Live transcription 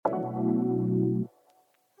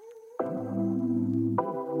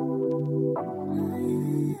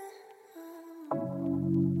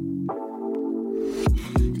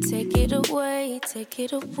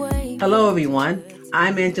Hello, everyone.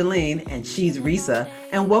 I'm Angeline, and she's Risa,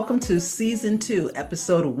 and welcome to Season 2,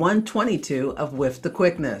 Episode 122 of With the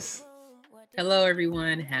Quickness. Hello,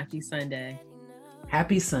 everyone. Happy Sunday.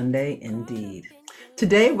 Happy Sunday indeed.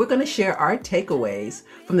 Today, we're going to share our takeaways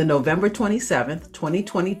from the November 27th,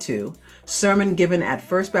 2022 sermon given at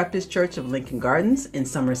First Baptist Church of Lincoln Gardens in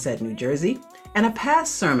Somerset, New Jersey, and a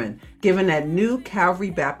past sermon given at New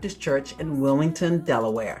Calvary Baptist Church in Wilmington,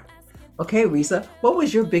 Delaware. Okay, Risa, what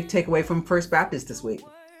was your big takeaway from First Baptist this week?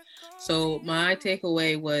 So my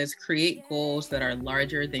takeaway was create goals that are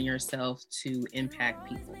larger than yourself to impact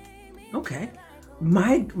people. Okay.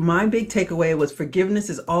 My big takeaway was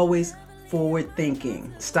forgiveness is always forward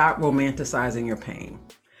thinking. Stop romanticizing your pain.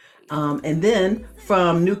 And then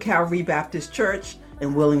from New Calvary Baptist Church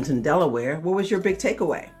in Wilmington, Delaware, what was your big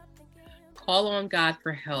takeaway? Call on God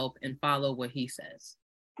for help and follow what he says.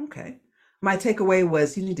 Okay. My takeaway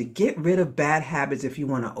was you need to get rid of bad habits if you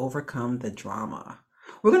want to overcome the drama.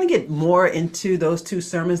 We're going to get more into those two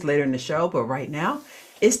sermons later in the show, but right now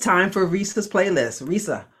it's time for Risa's playlist.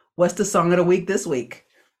 Risa, what's the song of the week this week?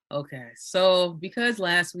 Okay, so because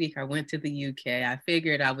last week I went to the UK, I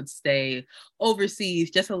figured I would stay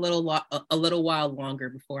overseas just a little while longer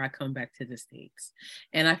before I come back to the States.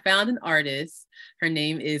 And I found an artist. Her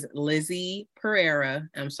name is Lizzie Pereira.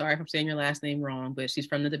 I'm sorry if I'm saying your last name wrong, but she's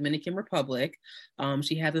from the Dominican Republic.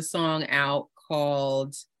 She has a song out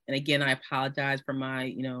called, and again, I apologize for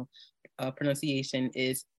my, pronunciation,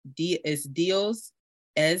 is Dios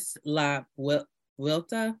es la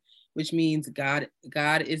vuelta, which means God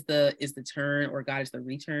is the turn, or God is the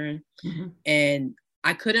return. Mm-hmm. And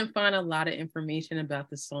I couldn't find a lot of information about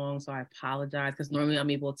the song, so I apologize, because normally I'm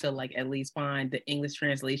able to at least find the English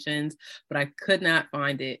translations, but I could not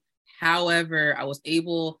find it. However, I was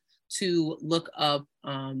able to look up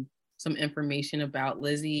some information about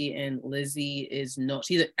Lizzie, and Lizzie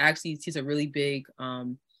she's a really big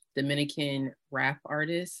Dominican rap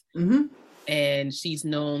artist. Mm-hmm. And she's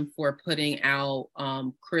known for putting out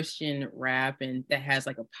Christian rap, and that has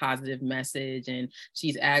a positive message. And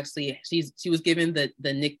she was given the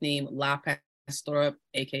nickname La Pastora,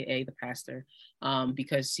 aka the pastor,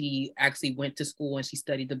 because she actually went to school and she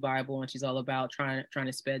studied the Bible, and she's all about trying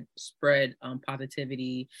to spread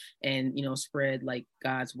positivity and spread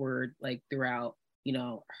God's word throughout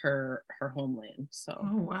her homeland. So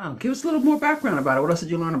oh wow, give us a little more background about it. What else did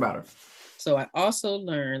you learn about her? So I also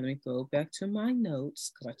learned, let me go back to my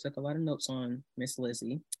notes, because I took a lot of notes on Miss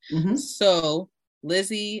Lizzie. Mm-hmm. So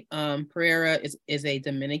Lizzie Pereira is a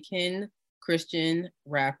Dominican Christian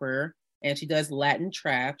rapper, and she does Latin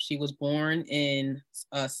trap. She was born in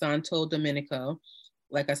Santo Domingo.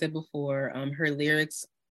 Like I said before, her lyrics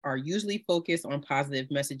are usually focused on positive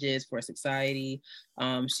messages for society.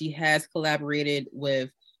 She has collaborated with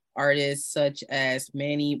artists such as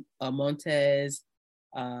Manny Montes,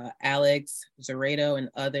 Alex Zarato, and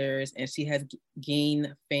others, and she has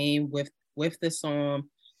gained fame with the song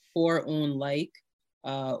For Un Like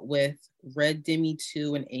with Red Demi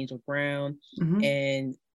 2 and Angel Brown. Mm-hmm.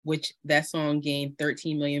 And which that song gained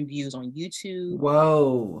 13 million views on YouTube.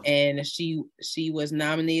 Whoa. And she was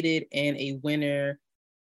nominated and a winner.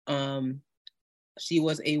 She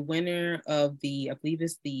was a winner of I believe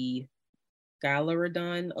it's the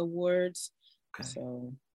Galardon Awards. Okay.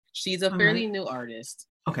 So she's a fairly new artist.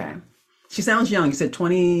 Okay. She sounds young. You said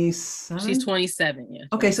 27? She's 27, yeah. 27.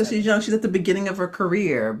 Okay, so she's young. She's at the beginning of her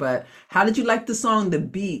career. But how did you like the song, the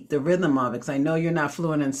beat, the rhythm of it? Because I know you're not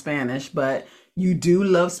fluent in Spanish, but you do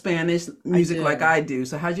love Spanish music like I do.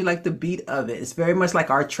 So how did you like the beat of it? It's very much like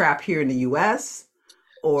our trap here in the U.S.,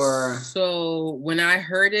 or? So when I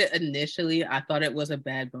heard it initially, I thought it was a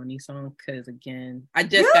Bad Bunny song, because again, I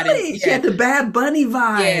just got into she had the Bad Bunny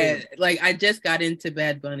vibe. Yeah, I just got into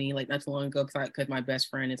Bad Bunny not too long ago, because my best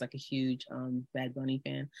friend is a huge Bad Bunny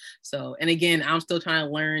fan. So, and again, I'm still trying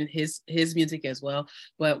to learn his music as well.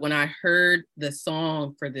 But when I heard the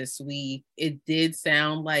song for this week, it did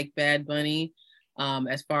sound like Bad Bunny.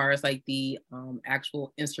 As far as the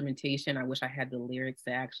actual instrumentation, I wish I had the lyrics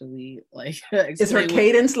to actually is her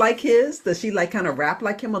cadence like his? Does she kind of rap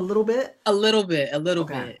like him a little bit? A little bit.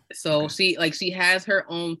 So okay. she has her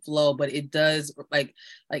own flow, but it does like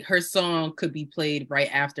her song could be played right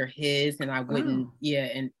after his, and I wouldn't. Oh. Yeah,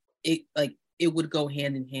 and it would go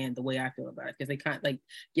hand in hand the way I feel about it, because they kind of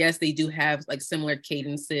yes, they do have similar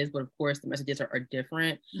cadences, but of course the messages are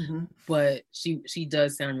different. Mm-hmm. But she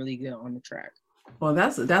does sound really good on the track. Well,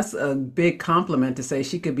 that's a big compliment to say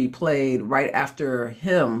she could be played right after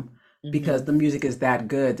him, because mm-hmm. the music is that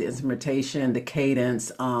good, the instrumentation, the cadence,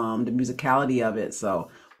 the musicality of it. So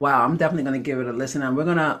Wow, I'm definitely going to give it a listen. And we're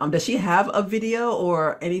going to, does she have a video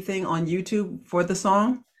or anything on YouTube for the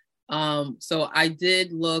song? So I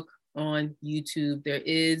did look on YouTube. There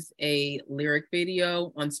is a lyric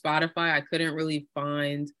video on Spotify. I couldn't really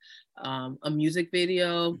find a music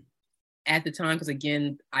video at the time because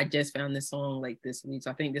again, I just found this song like this week. So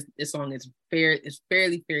I think this song is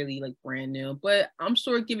fairly like brand new. But I'm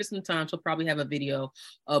sure give it some time. She'll probably have a video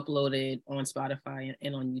uploaded on Spotify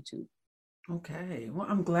and on YouTube. Okay, well,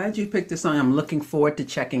 I'm glad you picked this song. I'm looking forward to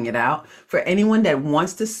checking it out. For anyone that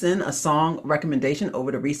wants to send a song recommendation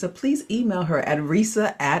over to Risa, please email her at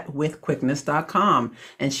risa@withquickness.com,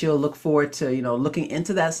 and she'll look forward to, looking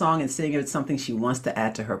into that song and seeing if it's something she wants to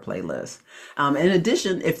add to her playlist. In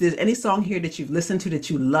addition, if there's any song here that you've listened to that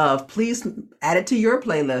you love, please add it to your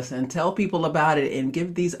playlist and tell people about it and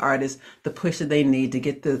give these artists the push that they need to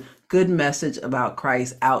get the good message about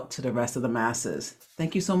Christ out to the rest of the masses.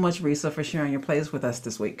 Thank you so much, Risa, for sharing your plays with us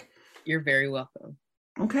this week. You're very welcome.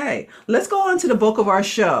 Okay, let's go on to the bulk of our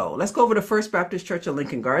show. Let's go over to First Baptist Church of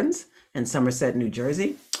Lincoln Gardens in Somerset, New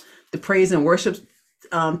Jersey. The praise and worship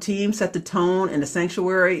team set the tone in the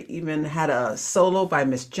sanctuary, even had a solo by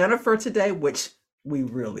Miss Jennifer today, which we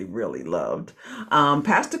really, really loved.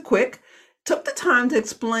 Pastor Quick took the time to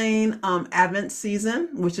explain Advent season,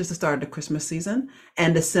 which is the start of the Christmas season,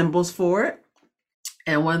 and the symbols for it.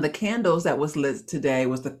 And one of the candles that was lit today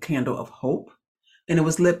was the candle of hope. And it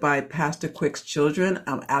was lit by Pastor Quick's children,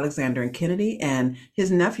 Alexander and Kennedy, and his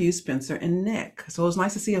nephews, Spencer and Nick. So it was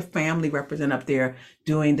nice to see a family represent up there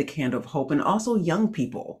doing the candle of hope, and also young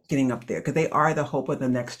people getting up there because they are the hope of the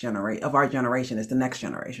next generation, of our generation, is the next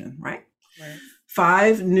generation, right? Right.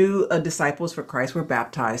 5 new disciples for Christ were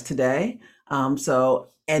baptized today.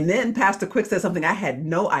 And then Pastor Quick said something I had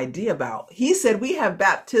no idea about. He said, we have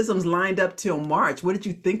baptisms lined up till March. What did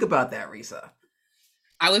you think about that, Risa?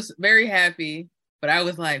 I was very happy, but I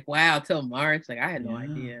was like, wow, till March. Like, I had no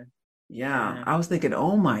idea. Yeah, I was thinking,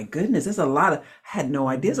 oh my goodness, I had no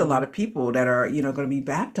idea. There's a lot of people that are, going to be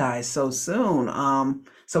baptized so soon.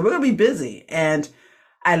 So we're going to be busy. And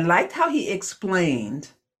I liked how he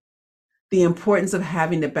explained the importance of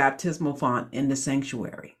having the baptismal font in the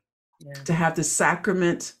sanctuary. Yeah. To have the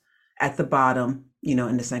sacrament at the bottom,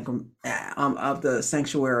 in the sacrament of the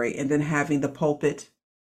sanctuary, and then having the pulpit,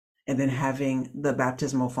 and then having the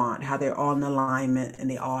baptismal font, how they're all in alignment, and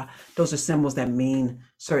those are symbols that mean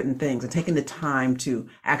certain things, and taking the time to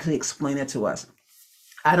actually explain it to us.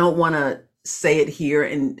 I don't want to say it here,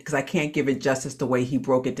 and because I can't give it justice the way he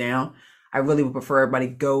broke it down. I really would prefer everybody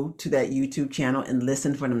go to that YouTube channel and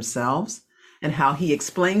listen for themselves, and how he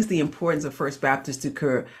explains the importance of First Baptist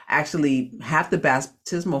to actually have the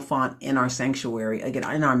baptismal font in our sanctuary, again,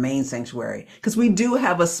 in our main sanctuary, because we do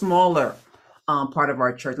have a smaller part of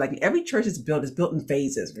our church. Like every church is built in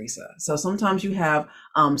phases, Risa. So sometimes you have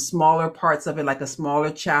smaller parts of it, like a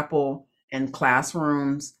smaller chapel and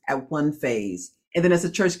classrooms at one phase. And then as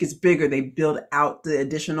the church gets bigger, they build out the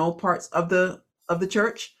additional parts of the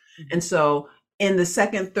church. Mm-hmm. And so in the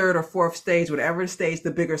second, third, or fourth stage, whatever stage the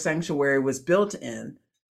bigger sanctuary was built in,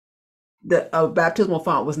 the baptismal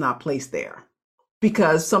font was not placed there,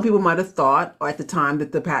 because some people might have thought at the time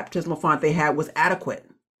that the baptismal font they had was adequate.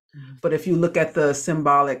 Mm-hmm. But if you look at the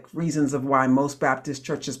symbolic reasons of why most Baptist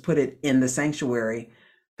churches put it in the sanctuary,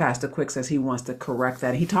 Pastor Quick says he wants to correct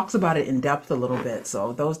that. He talks about it in depth a little bit.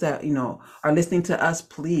 So those that, are listening to us,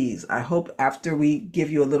 please, I hope after we give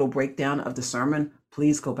you a little breakdown of the sermon,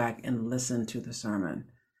 please go back and listen to the sermon.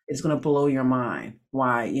 It's going to blow your mind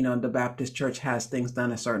why, the Baptist church has things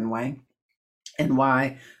done a certain way, and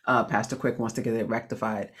why Pastor Quick wants to get it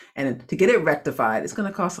rectified. And to get it rectified, it's going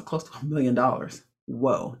to cost close to $1 million.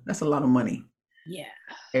 Whoa, that's a lot of money. Yeah.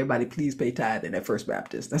 Everybody, please pay tithing at First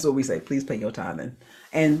Baptist. That's what we say. Please pay your tithing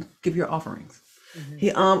and give your offerings. Mm-hmm.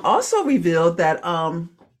 He also revealed that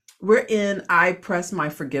we're in I Press My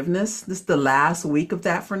Forgiveness. This is the last week of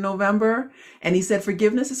that for November. And he said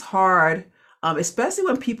forgiveness is hard, especially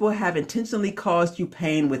when people have intentionally caused you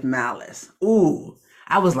pain with malice. Ooh,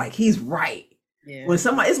 I was like, he's right. Yeah. When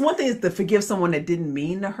it's one thing to forgive someone that didn't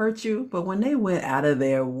mean to hurt you, but when they went out of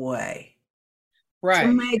their way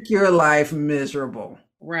to make your life miserable,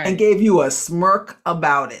 and gave you a smirk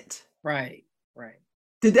about it. Right.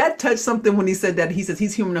 Did that touch something when he said that? He says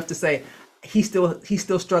he's human enough to say he's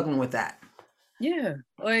still struggling with that. Yeah.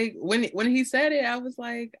 Like when he said it, I was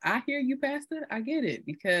like, I hear you, Pastor. I get it,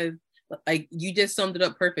 because like you just summed it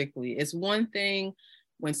up perfectly. It's one thing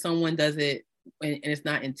when someone does it and it's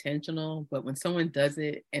not intentional, but when someone does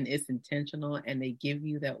it and it's intentional and they give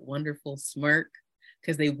you that wonderful smirk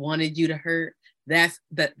because they wanted you to hurt, that's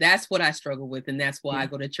what I struggle with, and that's why I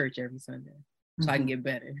go to church every Sunday. so I can Mhm. get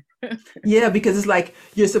better. Yeah, because it's like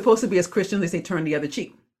you're supposed to be as Christians, they say turn the other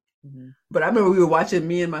cheek. Mhm. But I remember we were watching,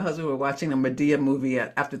 me and my husband were watching a Medea movie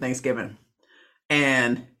after Thanksgiving.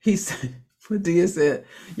 And he said, Medea said,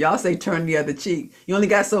 y'all say turn the other cheek. You only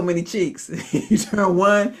got so many cheeks. You turn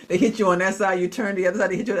one, they hit you on that side, you turn the other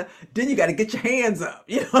side, they hit you on that. Then you got to get your hands up.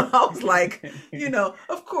 I was like,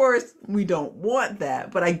 of course we don't want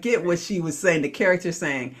that. But I get what she was saying, the character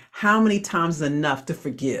saying, how many times is enough to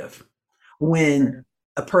forgive when Right.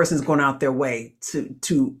 a person's going out their way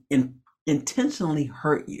to intentionally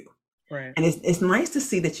hurt you. Right. And it's nice to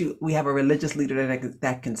see that we have a religious leader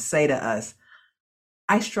that can say to us,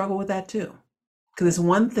 I struggle with that too. Because it's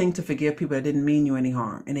one thing to forgive people that didn't mean you any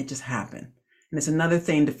harm and it just happened. And it's another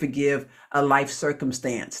thing to forgive a life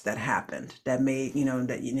circumstance that happened that made,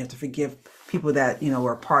 that you have to forgive people that,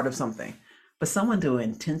 were a part of something. But someone to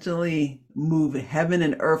intentionally move heaven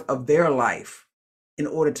and earth of their life in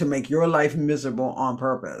order to make your life miserable on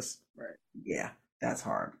purpose. Right. Yeah, that's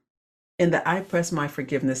hard. In the I Press My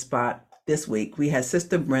Forgiveness spot this week, we had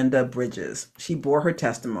Sister Brenda Bridges. She bore her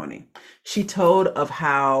testimony. She told of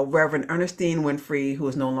how Reverend Ernestine Winfrey, who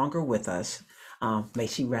is no longer with us, may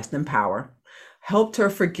she rest in power, helped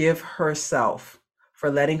her forgive herself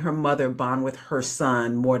for letting her mother bond with her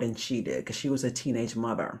son more than she did, because she was a teenage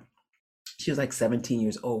mother. She was like 17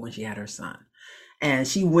 years old when she had her son. And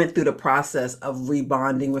she went through the process of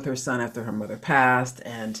rebonding with her son after her mother passed.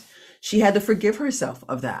 And she had to forgive herself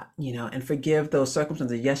of that, and forgive those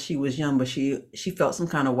circumstances. Yes, she was young, but she felt some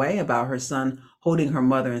kind of way about her son holding her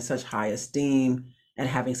mother in such high esteem and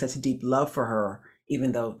having such deep love for her,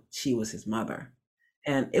 even though she was his mother.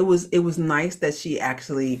 And it was nice that she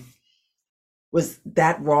actually was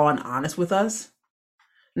that raw and honest with us.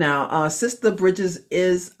 Now, Sister Bridges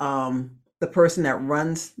is the person that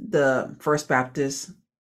runs the First Baptist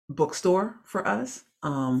bookstore for us.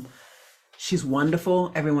 She's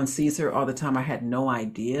wonderful. Everyone sees her all the time. I had no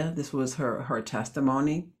idea this was her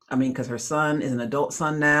testimony. I mean, because her son is an adult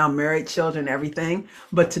son now, married, children, everything.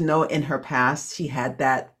 But to know in her past, she had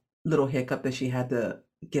that little hiccup that she had to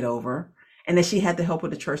get over, and that she had the help of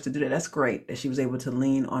the church to do that. That's great that she was able to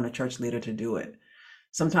lean on a church leader to do it.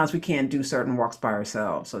 Sometimes we can't do certain walks by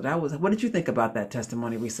ourselves. So that was, what did you think about that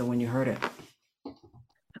testimony, Risa, when you heard it?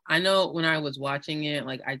 I know when I was watching it,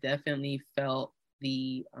 like I definitely felt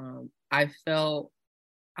I felt,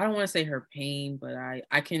 I don't want to say her pain, but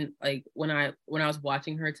I can, like, when I was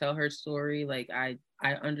watching her tell her story, like I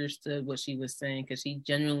understood what she was saying, because she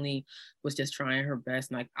genuinely was just trying her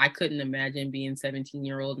best. And like I couldn't imagine being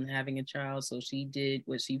 17-year-old and having a child. So she did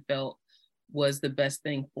what she felt was the best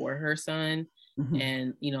thing for her son. Mm-hmm.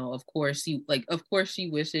 And of course she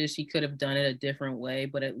wishes she could have done it a different way,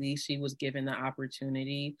 but at least she was given the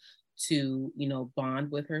opportunity to,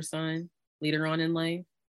 bond with her son later on in life.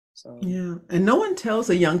 So Yeah, and no one tells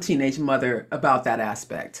a young teenage mother about that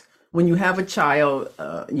aspect. When you have a child,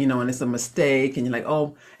 and it's a mistake, and you're like,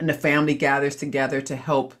 oh, and the family gathers together to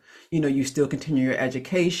help, you still continue your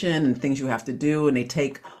education and things you have to do, and they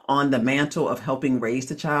take on the mantle of helping raise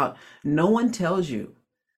the child. No one tells you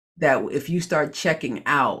that if you start checking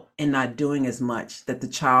out and not doing as much, that the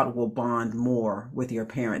child will bond more with your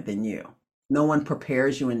parent than you. No one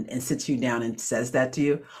prepares you and sits you down and says that to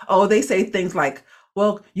you. Oh, they say things like,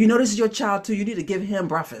 well, this is your child too, you need to give him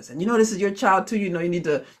breakfast, and this is your child too, you need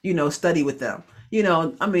to study with them.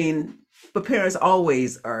 I mean, but parents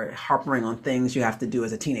always are harping on things you have to do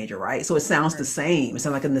as a teenager, right? So it sounds the right. same, it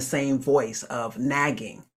sounds like in the same voice of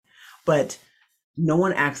nagging. But no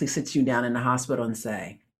one actually sits you down in the hospital and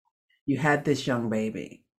say, you had this young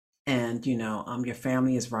baby, and your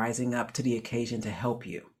family is rising up to the occasion to help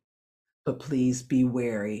you, but please be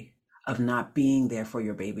wary of not being there for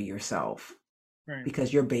your baby yourself, Right.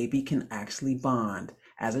 because your baby can actually bond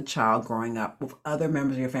as a child growing up with other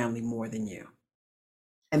members of your family more than you.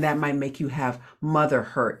 And that might make you have mother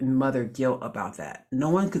hurt and mother guilt about that. No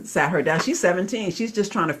one could sat her down. She's 17. She's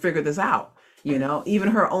just trying to figure this out. Even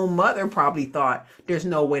her own mother probably thought there's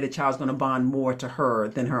no way the child's going to bond more to her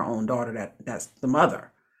than her own daughter. That's the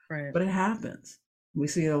mother. Right. But it happens. We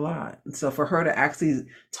see it a lot. And so for her to actually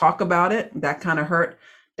talk about it, that kind of hurt,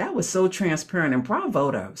 that was so transparent. And bravo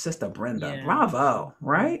to Sister Brenda. Yeah. Bravo,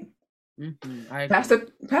 right? Mm-hmm. I agree.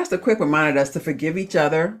 Pastor Quick reminded us to forgive each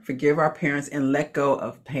other, forgive our parents, and let go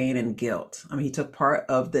of pain and guilt. I mean, he took part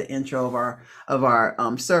of the intro of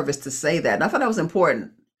our service to say that, and I thought that was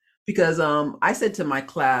important, because I said to my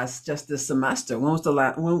class just this semester, when was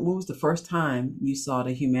the first time you saw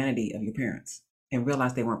the humanity of your parents and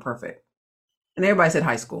realized they weren't perfect? And everybody said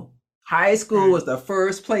high school. High school Right. was the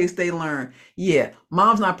first place they learned. Yeah,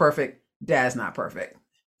 mom's not perfect, dad's not perfect.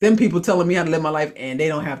 Them people telling me how to live my life and they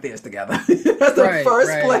don't have theirs together. That's the Right, first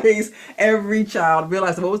right. place every child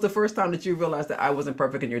realized. What was the first time that you realized that I wasn't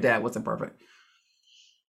perfect and your dad wasn't perfect?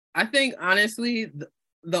 I think honestly,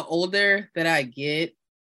 the older that I get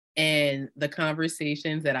and the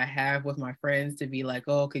conversations that I have with my friends to be like,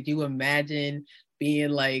 oh, could you imagine being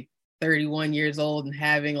like 31 years old and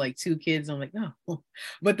having like two kids? I'm like, no.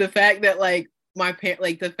 But the fact that like my parent,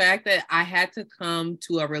 like the fact that I had to come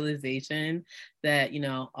to a realization that,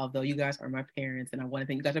 although you guys are my parents and I want to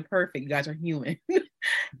think you guys are perfect, you guys are human.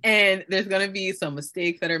 And there's going to be some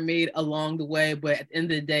mistakes that are made along the way. But at the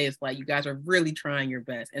end of the day, it's like you guys are really trying your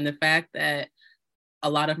best. And the fact that a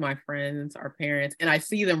lot of my friends are parents and I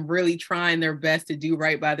see them really trying their best to do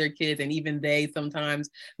right by their kids, and even they sometimes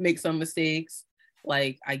make some mistakes.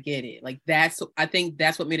 Like, I get it. Like, I think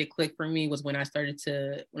that's what made it click for me, was when I started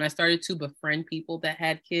to befriend people that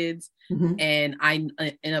had kids. Mm-hmm.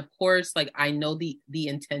 And of course, like, I know the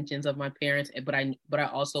intentions of my parents, but I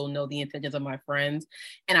also know the intentions of my friends,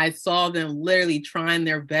 and I saw them literally trying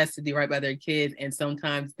their best to do right by their kids, and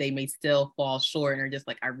sometimes they may still fall short and are just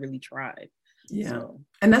like, I really tried. Yeah. So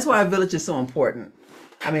And that's why a village is so important.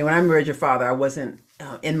 I mean, when I married your father, I wasn't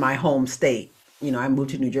in my home state. I moved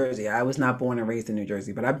to New Jersey. I was not born and raised in New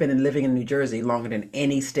Jersey, but I've been living in New Jersey longer than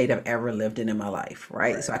any state I've ever lived in my life,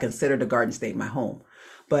 right? So I right. consider the Garden State my home.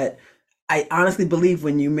 But I honestly believe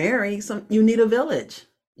when you marry, you need a village.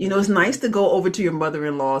 It's nice to go over to your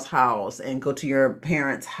mother-in-law's house and go to your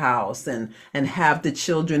parents' house and have the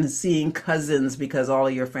children seeing cousins because all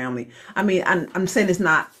of your family. I mean, I'm saying it's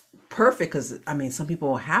not perfect because I mean, some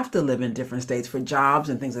people have to live in different states for jobs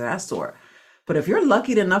and things of that sort. But if you're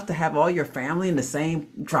lucky enough to have all your family in the same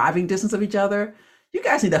driving distance of each other, you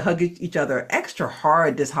guys need to hug each other extra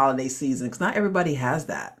hard this holiday season because not everybody has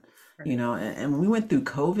that. Right. And when we went through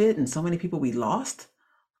COVID and so many people we lost,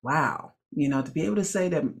 wow. To be able to say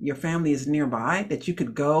that your family is nearby, that you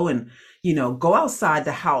could go and, go outside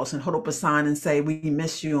the house and hold up a sign and say, we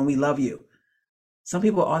miss you and we love you. Some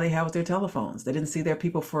people, all they have was their telephones. They didn't see their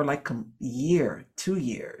people for like a year, 2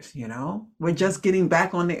 years. We're just getting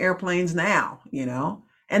back on the airplanes now.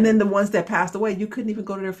 And then the ones that passed away, you couldn't even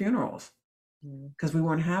go to their funerals Mm. because we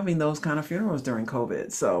weren't having those kind of funerals during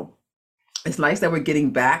COVID. So it's nice that we're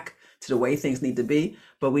getting back to the way things need to be,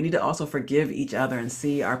 but we need to also forgive each other and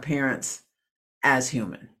see our parents as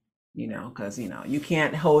human, because, you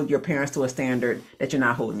can't hold your parents to a standard that you're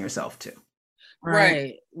not holding yourself to. Right.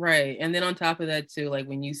 Right, right. And then on top of that too, like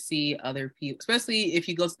when you see other people, especially if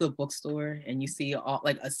you go to the bookstore and you see all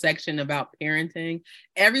like a section about parenting,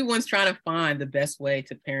 everyone's trying to find the best way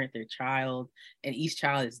to parent their child, and each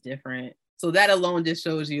child is different. So that alone just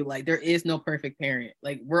shows you like there is no perfect parent.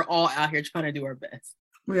 Like, we're all out here trying to do our best.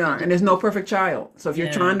 We are, And and just, there's no perfect child. So if you're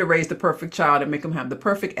yeah. trying to raise the perfect child and make them have the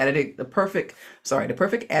perfect etiquette, the perfect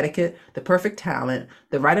talent,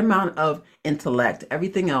 the right amount of intellect,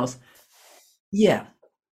 everything else, yeah,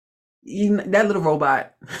 that little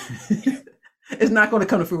robot is not going to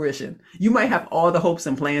come to fruition. You might have all the hopes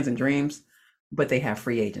and plans and dreams, but they have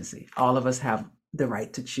free agency. All of us have the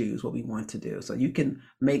right to choose what we want to do. So you can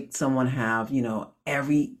make someone have,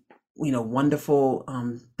 every, wonderful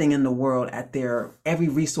thing in the world at their, every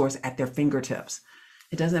resource at their fingertips.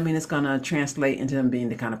 It doesn't mean it's going to translate into them being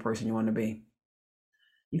the kind of person you want to be.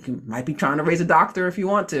 Might be trying to raise a doctor if you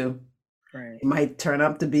want to. Right. It might turn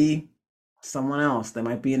up to be someone else. They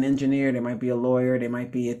might be an engineer, they might be a lawyer, they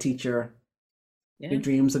might be a teacher. Yeah. Your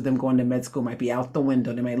dreams of them going to med school might be out the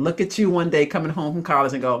window. They might look at you one day coming home from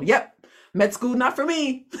college and go, yep, med school not for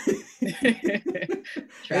me.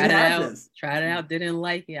 Tried it out. Happens. Tried it out. Didn't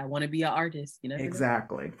like it. I want to be an artist.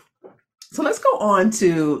 Exactly. So let's go on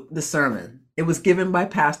to the sermon. It was given by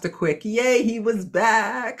Pastor Quick. Yay, he was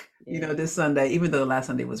back. Yeah. This Sunday, even though the last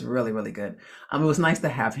Sunday was really, really good. It was nice to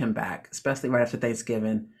have him back, especially right after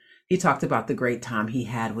Thanksgiving. He talked about the great time he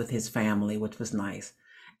had with his family, which was nice.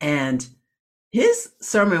 And his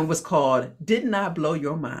sermon was called, Didn't I Blow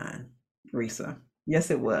Your Mind, Risa? Yes,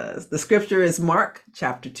 it was. The scripture is Mark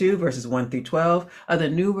chapter 2, verses 1 through 12 of the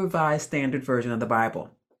New Revised Standard Version of the Bible.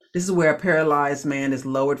 This is where a paralyzed man is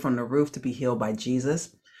lowered from the roof to be healed by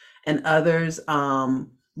Jesus. And others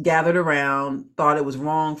gathered around, thought it was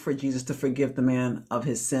wrong for Jesus to forgive the man of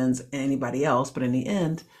his sins and anybody else. But in the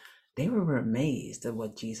end, they were amazed at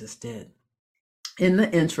what Jesus did. In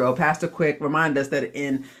the intro, Pastor Quick reminded us that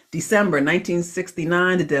in December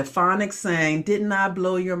 1969, the Delphonics sang, Didn't I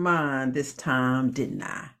Blow Your Mind This Time, Didn't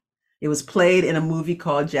I? It was played in a movie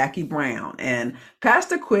called Jackie Brown. And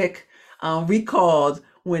Pastor Quick recalled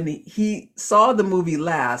when he saw the movie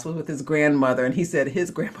last was with his grandmother, and he said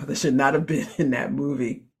his grandmother should not have been in that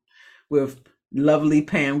movie with lovely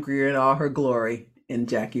Pam Grier in all her glory in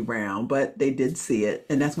Jackie Brown, but they did see it.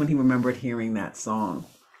 And that's when he remembered hearing that song.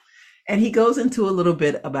 And he goes into a little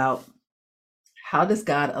bit about how does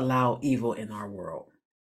God allow evil in our world?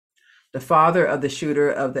 The father of the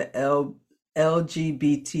shooter of the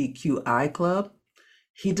LGBTQI club,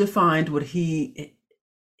 he defined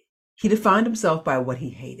himself by what he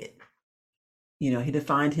hated. You know, he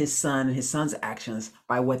defined his son and his son's actions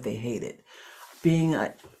by what they hated. Being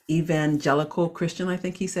an evangelical Christian, I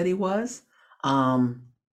think he said he was.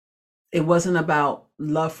 It wasn't about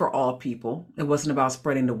love for all people. It wasn't about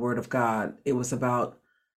spreading the word of God. It was about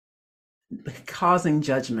causing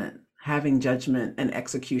judgment, having judgment and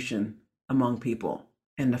execution among people.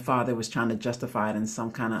 And the father was trying to justify it in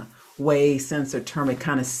some kind of way, sense, or term. It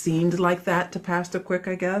kind of seemed like that to Pastor Quick,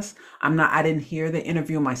 I guess. I didn't hear the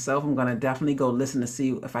interview myself. I'm going to definitely go listen to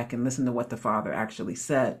see if I can listen to what the father actually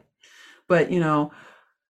said. But, you know,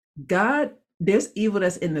 God, there's evil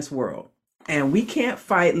that's in this world, and we can't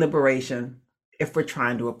fight liberation if we're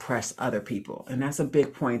trying to oppress other people. And that's a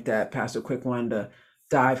big point that Pastor Quick wanted to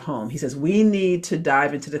dive home. He says, we need to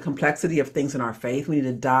dive into the complexity of things in our faith. We need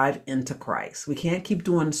to dive into Christ. We can't keep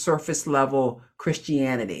doing surface level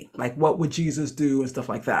Christianity, like what would Jesus do and stuff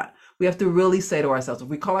like that. We have to really say to ourselves, if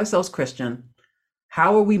we call ourselves Christian,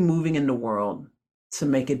 how are we moving in the world to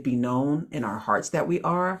make it be known in our hearts that we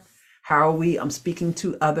are? How are we speaking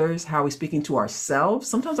to others? How are we speaking to ourselves?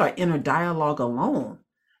 Sometimes our inner dialogue alone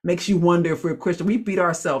makes you wonder if we're Christian. We beat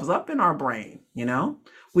ourselves up in our brain, you know?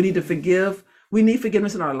 We need to forgive. We need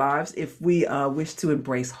forgiveness in our lives if we wish to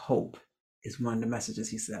embrace hope, is one of the messages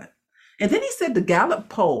he said. And then he said the Gallup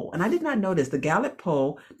poll, and I did not know this, the Gallup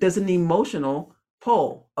poll does an emotional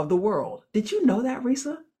poll of the world. Did you know that,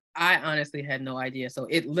 Risa? I honestly had no idea. So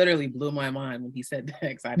it literally blew my mind when he said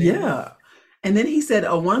that. I didn't know. And then he said,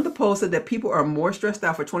 one of the polls said that people are more stressed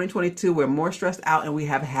out for 2022. We're more stressed out and we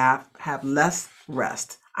have less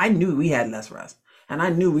rest. I knew we had less rest. And I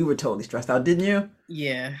knew we were totally stressed out, didn't you?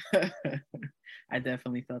 Yeah. I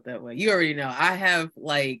definitely felt that way. You already know. I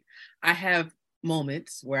have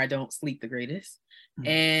moments where I don't sleep the greatest. Mm-hmm.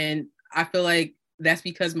 And I feel like that's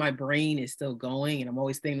because my brain is still going and I'm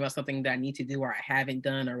always thinking about something that I need to do or I haven't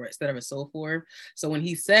done or et cetera, so forth. So when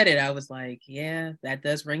he said it, I was like, yeah, that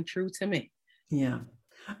does ring true to me. Yeah.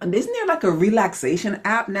 And isn't there like a relaxation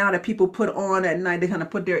app now that people put on at night? They kind of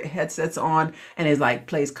put their headsets on and it like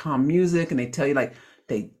plays calm music and they tell you like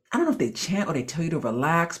I don't know if they chant or they tell you to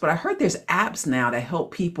relax, but I heard there's apps now that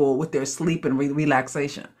help people with their sleep and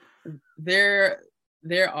relaxation. There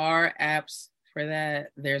are apps for that.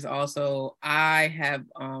 There's also, they have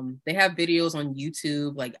videos on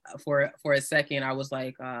YouTube. Like for a second, I was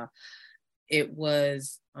like, it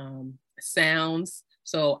was sounds.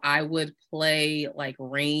 So I would play like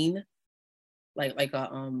rain, like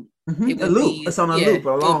a it would loop. It's on a loop, a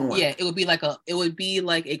long one. Yeah, it would be like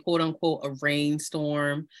a quote unquote a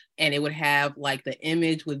rainstorm, and it would have like the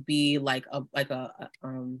image would be like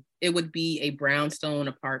it would be a brownstone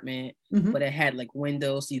apartment, but it had like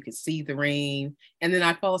windows so you could see the rain, and then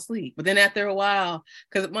I fall asleep. But then after a while,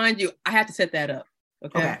 because mind you, I had to set that up.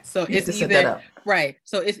 Okay. So it's either right.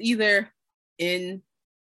 So it's either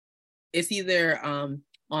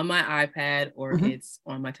on my iPad or it's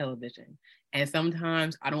on my television. And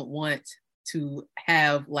sometimes I don't want to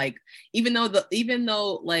have like, even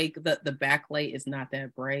though like the backlight is not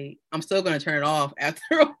that bright, I'm still going to turn it off after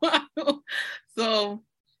a while. So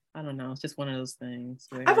I don't know. It's just one of those things.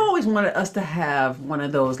 I've always wanted us to have one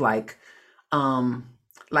of those like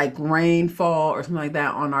rainfall or something like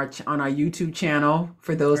that on our YouTube channel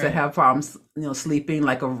for those that have problems, sleeping,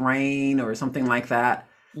 like a rain or something like that.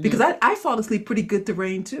 Because I fall asleep pretty good to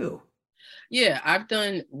rain too. Yeah, I've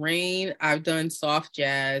done rain. I've done soft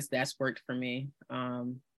jazz. That's worked for me.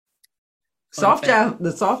 The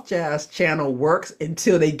soft jazz channel works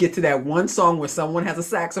until they get to that one song where someone has a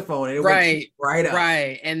saxophone and it wakes right up.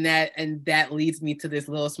 Right. And that leads me to this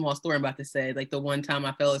little small story I'm about to say. Like the one time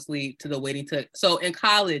I fell asleep to the waiting to. So in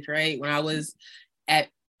college, right, when I was at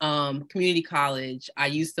community college, I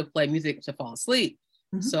used to play music to fall asleep.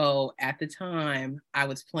 So at the time, I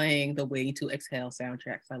was playing the Waiting to Exhale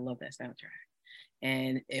soundtrack. I love that soundtrack.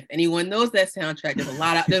 And if anyone knows that soundtrack, there's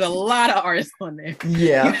a lot of artists on there.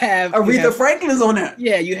 Yeah, Aretha Franklin is on there.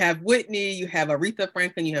 Yeah, you have Whitney, you have Aretha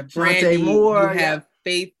Franklin, you have Brandy, Moore, you have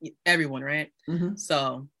Faith, everyone, right?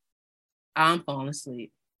 So I'm falling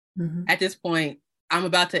asleep. At this point, I'm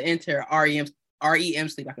about to enter REM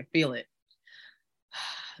sleep. I can feel it.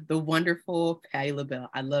 The wonderful Patti LaBelle.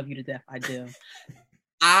 I love you to death. I do.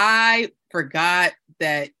 I forgot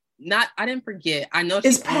that not, I didn't forget. I know Is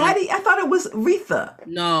she's on. Patty? I thought it was Aretha.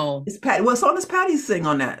 No. It's Patty. What song does Patty sing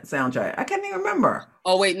on that soundtrack? I can't even remember.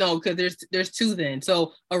 Oh wait, no, because there's two then.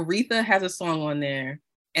 So Aretha has a song on there,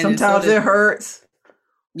 and then so Sometimes does, it hurts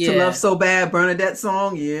to love yeah, so bad. Bernadette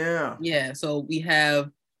song. Yeah. yeah. So we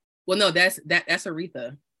have, well, no, that's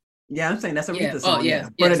Aretha. Yeah, I'm saying that's Yeah. Aretha Oh song. yeah, Yeah.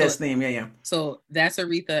 yeah. Bernadette's theme. Yeah, yeah. So that's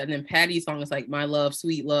Aretha, and then Patty's song is like My Love,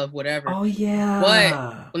 Sweet Love, whatever. Oh But yeah.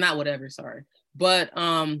 well, not whatever, sorry. But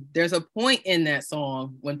there's a point in that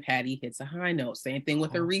song when Patty hits a high note. Same thing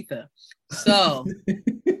with Aretha. So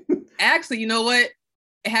actually, you know what?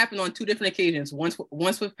 It happened on two different occasions. Once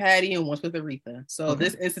with Patty and once with Aretha. So Okay.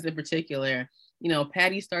 this instance in particular,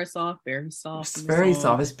 Patty starts off very soft. It's very song,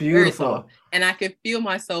 soft. It's very soft. beautiful. And I could feel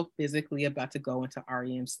myself physically about to go into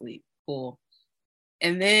REM sleep. Cool.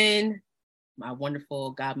 And then my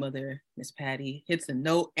wonderful godmother, Miss Patty, hits a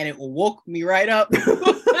note and it woke me right up.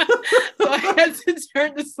 So I had to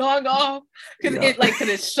turn the song off because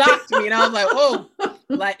it shocked me. And I was like, whoa,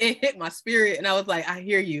 like it hit my spirit. And I was like, I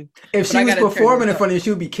hear you. If she was performing in front of you,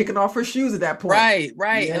 she would be kicking off her shoes at that point.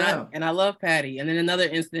 Right. Yeah. And I love Patty. And then another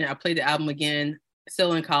incident, I played the album again,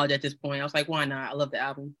 still in college at this point. I was like, why not? I love the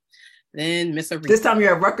album. Then Miss Aretha. This time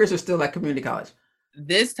you're at Rutgers or still at community college?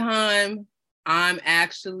 This time I'm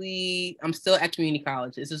still at community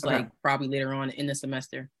college. This is like probably later on in the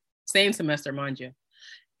semester. Same semester, mind you.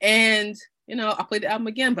 And, I played the album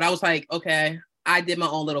again, but I was like, okay, I did my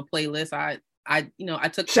own little playlist. I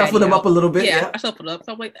took shuffled them up a little bit. Yeah, I shuffled up.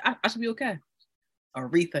 So I'm like, I should be okay.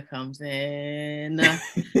 Aretha comes in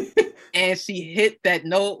and she hit that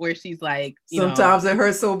note where she's like, sometimes it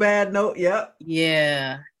hurts so bad. Note. Yep.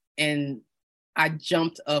 Yeah. And I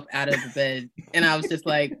jumped up out of the bed and I was just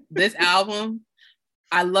like, this album,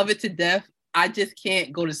 I love it to death. I just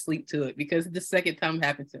can't go to sleep to it because the second time it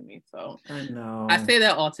happened to me. So I know. I say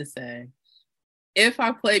that all to say, if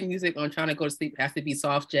I play music on trying to go to sleep, it has to be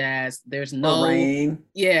soft jazz. There's no rain.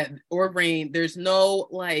 Yeah, or rain. There's no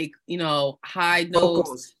high notes.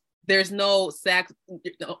 Vocals. There's no sax.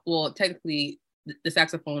 Well, technically, the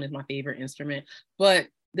saxophone is my favorite instrument, but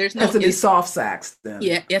there's no. It has to be soft sax then.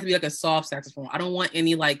 Yeah, it has to be like a soft saxophone. I don't want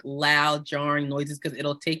any like loud, jarring noises because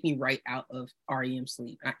it'll take me right out of REM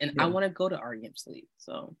sleep. I want to go to REM sleep.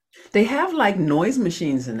 So they have like noise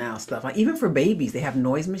machines and now stuff. Like even for babies, they have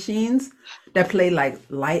noise machines that play like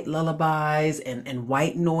light lullabies and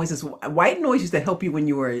white noises. White noise used to help you when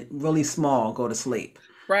you were really small go to sleep.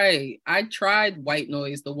 Right. I tried white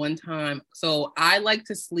noise the one time. So I like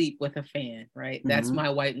to sleep with a fan, right? That's my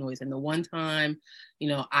white noise. And the one time,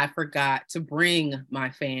 I forgot to bring my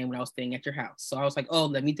fan when I was staying at your house. So I was like, oh,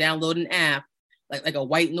 let me download an app, like a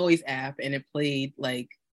white noise app. And it played like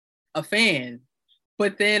a fan.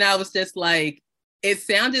 But then I was just like, it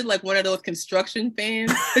sounded like one of those construction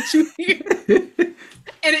fans that you hear.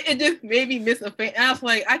 And it just made me miss a fan. And I was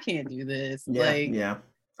like, I can't do this. Yeah.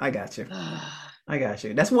 I got you. I got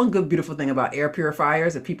you. That's one good, beautiful thing about air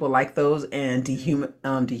purifiers. If people like those and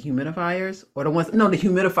dehumidifiers, or the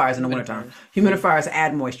humidifiers in the wintertime. Humidifiers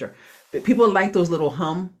add moisture. But people like those little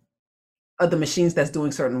hum of the machines that's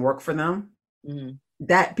doing certain work for them. Mm-hmm.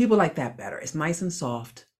 That people like that better. It's nice and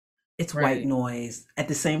soft. It's white noise. At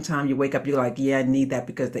the same time, you wake up, you're like, yeah, I need that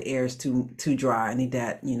because the air is too dry. I need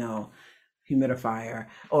that, humidifier,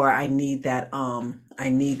 or I need that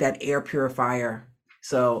air purifier.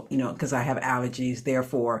 So, because I have allergies,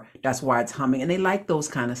 therefore, that's why it's humming. And they like those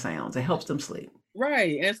kind of sounds. It helps them sleep.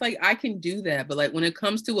 Right. And it's like, I can do that. But like when it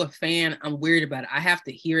comes to a fan, I'm weird about it. I have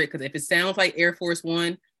to hear it because if it sounds like Air Force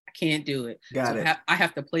One, I can't do it. Got it. I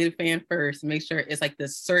have to play the fan first, make sure it's like a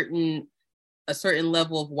certain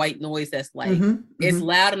level of white noise that's like, it's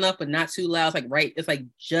loud enough, but not too loud. It's like, right. It's like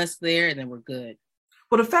just there and then we're good.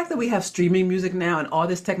 Well, the fact that we have streaming music now and all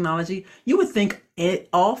this technology, you would think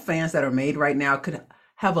all fans that are made right now could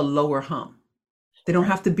have a lower hum. They don't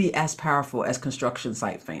have to be as powerful as construction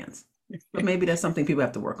site fans. But maybe that's something people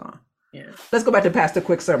have to work on. Yeah. Let's go back to Pastor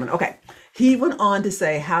Quick's sermon. Okay. He went on to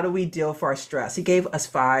say, how do we deal with our stress? He gave us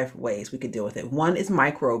 5 ways we could deal with it. One is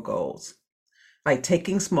micro goals, like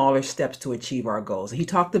taking smaller steps to achieve our goals. He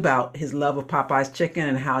talked about his love of Popeye's chicken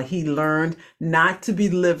and how he learned not to be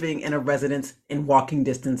living in a residence in walking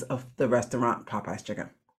distance of the restaurant Popeye's Chicken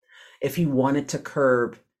if he wanted to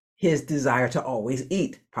curb his desire to always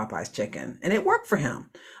eat Popeye's chicken. And it worked for him.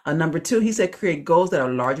 Number 2, he said, create goals that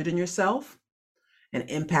are larger than yourself and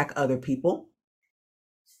impact other people.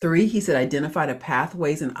 3, he said, identify the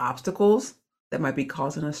pathways and obstacles that might be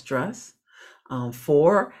causing us stress.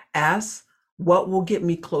 4, ask, what will get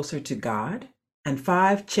me closer to God? And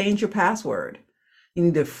 5, change your password. You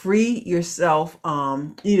need to free yourself.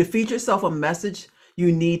 You need to feed yourself a message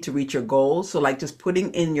you need to reach your goals. So like just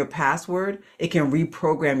putting in your password, it can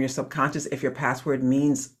reprogram your subconscious if your password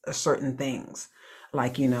means certain things.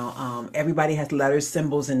 Like, everybody has letters,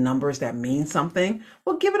 symbols, and numbers that mean something.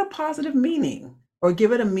 Well, give it a positive meaning or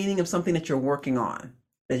give it a meaning of something that you're working on,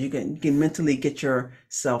 that you can mentally get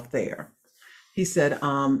yourself there. He said,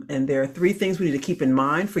 and there are three things we need to keep in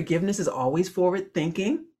mind. Forgiveness is always forward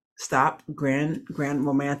thinking. Stop grand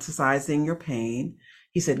romanticizing your pain.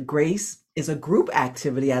 He said, grace is a group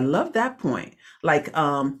activity. I love that point. Like,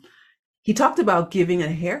 he talked about giving a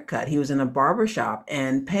haircut. He was in a barber shop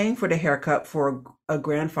and paying for the haircut for a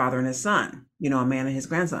grandfather and his son, a man and his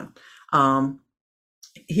grandson.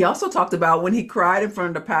 He also talked about when he cried in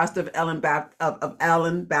front of the pastor of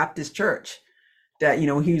Allen Baptist Church, that,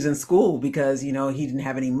 he was in school because, he didn't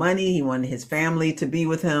have any money. He wanted his family to be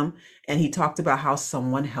with him. And he talked about how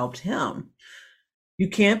someone helped him. You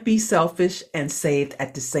can't be selfish and saved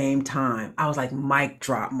at the same time. I was like, mic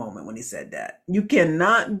drop moment when he said that. You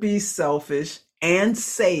cannot be selfish and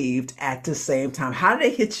saved at the same time. How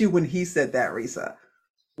did it hit you when he said that, Risa?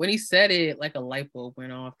 When he said it, like a light bulb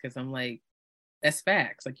went off, because I'm like, that's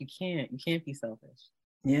facts. Like you can't be selfish.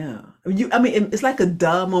 Yeah. It's like a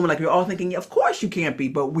duh moment. Like you're all thinking, yeah, of course you can't be,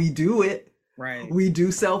 but we do it. Right. We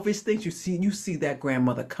do selfish things. You see that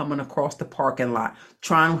grandmother coming across the parking lot,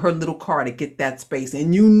 trying her little car to get that space.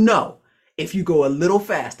 And if you go a little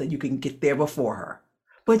faster, you can get there before her.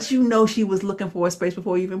 But she was looking for a space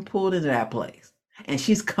before you even pulled into that place. And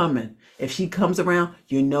she's coming. If she comes around,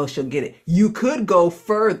 she'll get it. You could go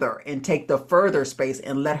further and take the further space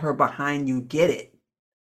and let her behind you get it.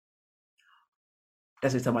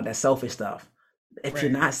 That's what we're talking about, that selfish stuff. If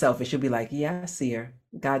you're not selfish, you'll be like, yeah, I see her.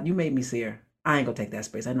 God, you made me see her. I ain't gonna take that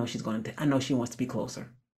space. I know I know she wants to be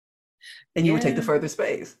closer. And you would take the further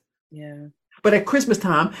space. Yeah. But at Christmas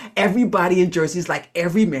time, everybody in Jersey is like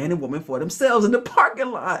every man and woman for themselves in the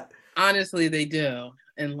parking lot. Honestly, they do.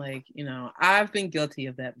 And like, I've been guilty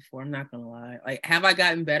of that before. I'm not gonna lie. Like, have I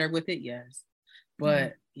gotten better with it? Yes.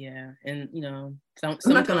 But yeah. And sometimes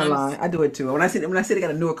I'm not gonna lie, I do it too. When I see they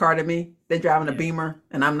got a newer car than me, they're driving a Beamer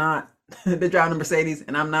and I'm not. They're driving a Mercedes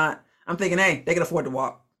and I'm not. I'm thinking, hey, they can afford to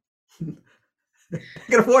walk. They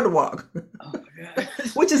can afford to walk. Oh my God.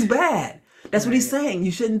 Which is bad. That's what he's saying.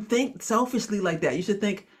 You shouldn't think selfishly like that. You should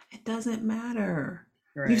think it doesn't matter.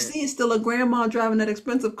 Right. You see, it's still a grandma driving that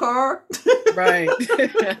expensive car. Right.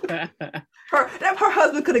 her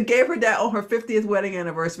husband could have gave her that on her 50th wedding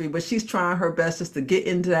anniversary, but she's trying her best just to get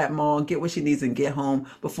into that mall, get what she needs, and get home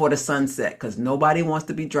before the sunset, because nobody wants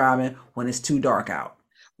to be driving when it's too dark out.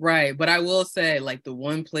 Right. But I will say, like, the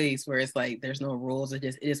one place where it's like there's no rules, it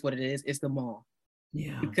is what it is, it's the mall.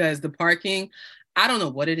 Yeah. Because the parking, I don't know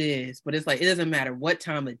what it is, but it's like, it doesn't matter what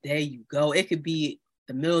time of day you go. It could be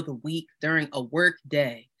the middle of the week during a work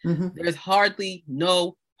day. Mm-hmm. There's hardly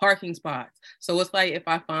no parking spots. So it's like, if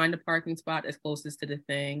I find a parking spot that's closest to the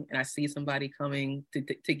thing and I see somebody coming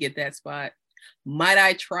to get that spot, might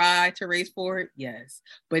I try to race for it? Yes.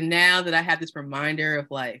 But now that I have this reminder of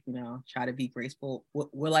like, try to be graceful,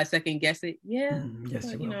 will I second guess it? Yeah.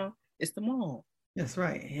 Yes, but, it's the mall. That's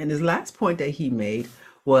right. And his last point that he made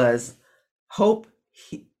was hope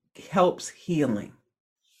helps healing.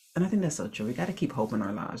 And I think that's so true. We got to keep hope in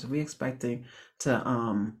our lives. If we're expecting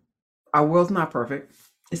to, our world's not perfect.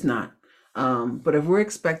 It's not. But if we're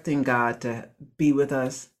expecting God to be with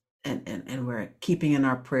us and we're keeping in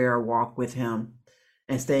our prayer walk with him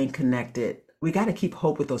and staying connected, we got to keep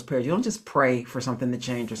hope with those prayers. You don't just pray for something to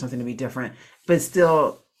change or something to be different, but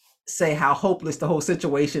still say how hopeless the whole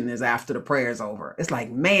situation is after the prayer is over. It's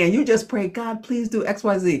like, man, you just pray, God, please do X,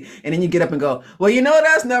 Y, Z. And then you get up and go, well,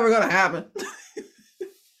 that's never going to happen.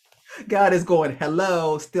 God is going,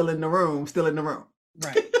 hello, still in the room.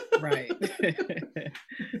 Right.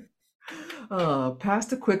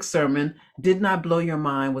 Pastor Quick sermon, Did Not Blow Your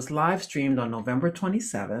Mind, was live streamed on November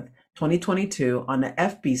 27th, 2022 on the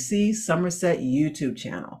FBC Somerset YouTube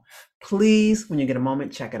channel. Please, when you get a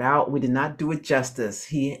moment, check it out. We did not do it justice.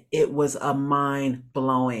 It was a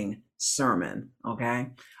mind-blowing sermon, okay?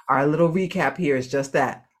 Our little recap here is just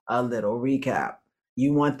that, a little recap.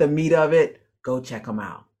 You want the meat of it? Go check them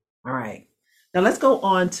out. All right. Now let's go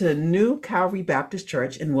on to New Calvary Baptist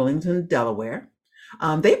Church in Wilmington, Delaware.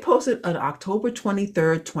 They posted an October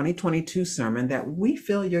 23rd, 2022 sermon that we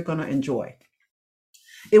feel you're going to enjoy.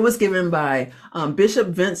 It was given by Bishop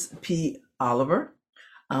Vince P. Oliver.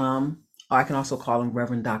 I can also call him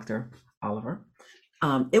Reverend Dr. Oliver.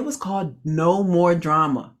 It was called No More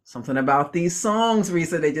Drama. Something about these songs,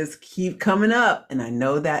 Risa, they just keep coming up. And I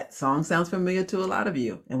know that song sounds familiar to a lot of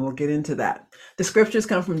you, and we'll get into that. The scriptures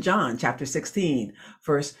come from John chapter 16,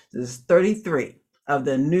 verses 33 of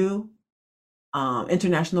the New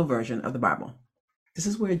International Version of the Bible. This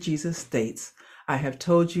is where Jesus states, I have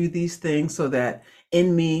told you these things so that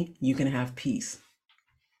in me you can have peace.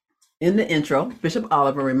 In the intro, Bishop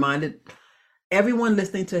Oliver reminded everyone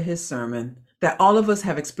listening to his sermon that all of us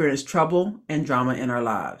have experienced trouble and drama in our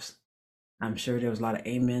lives. I'm sure there was a lot of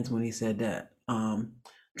amens when he said that.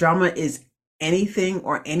 Drama is anything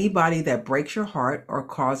or anybody that breaks your heart or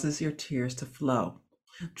causes your tears to flow.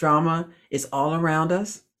 Drama is all around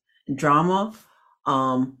us. Drama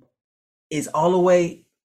is all the way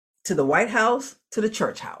to the White House, to the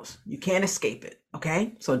church house. You can't escape it,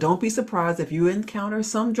 okay? So don't be surprised if you encounter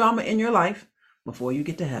some drama in your life before you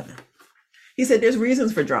get to heaven. He said there's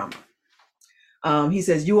reasons for drama. He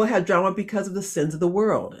says you will have drama because of the sins of the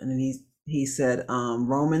world. And then he said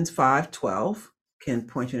Romans 5:12 can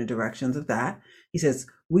point you in the directions of that. He says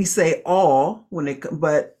we say all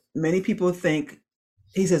but many people think,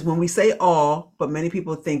 he says when we say all, but many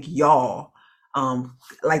people think y'all,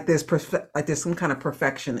 like there's some kind of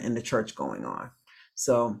perfection in the church going on.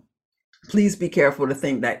 So please be careful to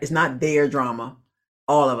think that it's not their drama.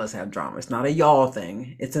 All of us have drama. It's not a y'all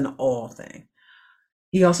thing. It's an all thing.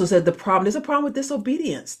 He also said there's a problem with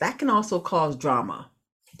disobedience. That can also cause drama.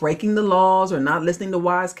 Breaking the laws or not listening to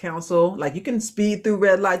wise counsel. Like you can speed through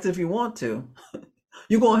red lights if you want to.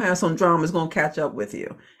 You're going to have some drama. It's going to catch up with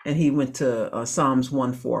you. And he went to Psalms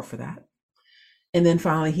 1:4 for that. And then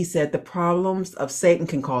finally, he said the problems of Satan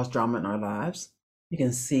can cause drama in our lives. You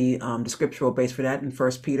can see the scriptural base for that in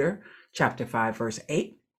 1 Peter chapter 5, verse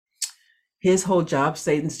 8. His whole job,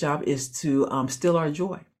 Satan's job, is to steal our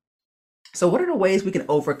joy. So what are the ways we can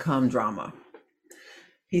overcome drama?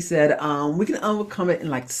 He said we can overcome it in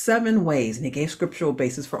like 7 ways. And he gave scriptural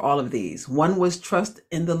basis for all of these. One was trust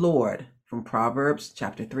in the Lord from Proverbs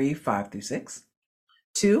chapter 3, 5-6.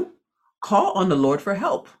 2, call on the Lord for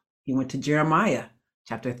help. He went to Jeremiah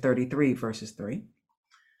chapter 33, verses 3.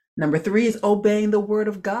 Number 3 is obeying the word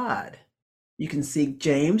of God. You can see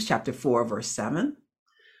James chapter 4, verse 7.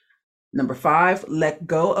 Number 5, let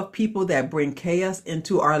go of people that bring chaos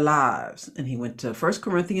into our lives. And he went to 1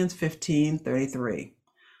 Corinthians 15:33.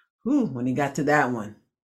 When he got to that one,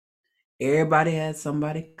 everybody had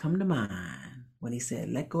somebody come to mind when he said,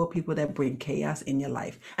 let go of people that bring chaos in your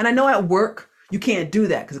life. And I know at work, you can't do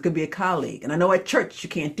that because it could be a colleague. And I know at church, you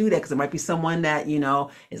can't do that because it might be someone that,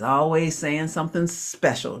 is always saying something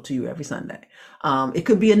special to you every Sunday. It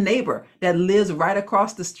could be a neighbor that lives right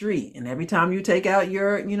across the street. And every time you take out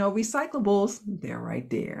your, recyclables, they're right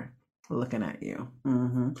there looking at you.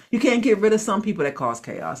 You can't get rid of some people that cause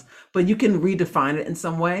chaos, but you can redefine it in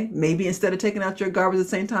some way. Maybe instead of taking out your garbage at the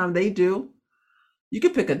same time they do, you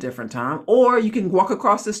can pick a different time, or you can walk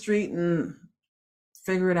across the street and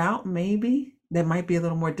figure it out. Maybe that might be a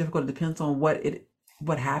little more difficult. It depends on what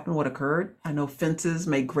happened, what occurred. I know fences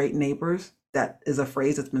make great neighbors. That is a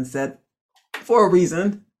phrase that's been said for a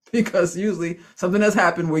reason, because usually something has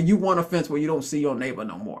happened where you want a fence where you don't see your neighbor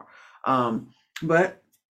no more. But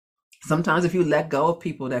sometimes if you let go of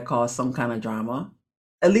people that cause some kind of drama,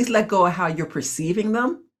 at least let go of how you're perceiving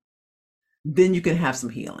them, then you can have some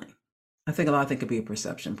healing. I think a lot of it could be a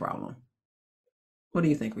perception problem. What do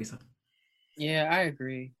you think, Risa? Yeah, I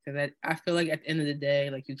agree. Because I feel like at the end of the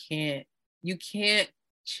day, like you can't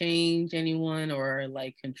change anyone or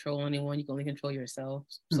like control anyone. You can only control yourself.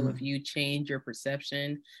 So if you change your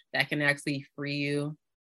perception, that can actually free you,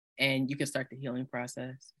 and you can start the healing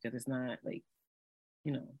process, because it's not like,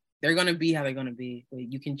 they're going to be how they're going to be, but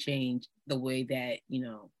you can change the way that,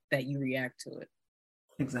 that you react to it.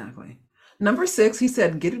 Exactly. Number 6, he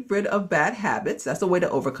said, get rid of bad habits. That's the way to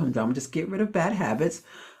overcome drama. Just get rid of bad habits.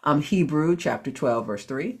 Hebrew chapter 12, verse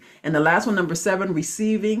 3. And the last one, number 7,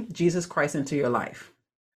 receiving Jesus Christ into your life.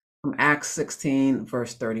 From Acts 16,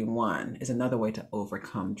 verse 31 is another way to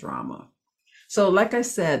overcome drama. So like I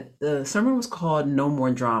said, the sermon was called No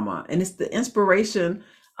More Drama. And it's the inspiration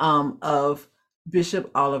of Bishop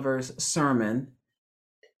Oliver's sermon.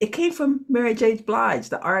 It came from Mary J. Blige,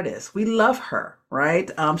 the artist. We love her, right?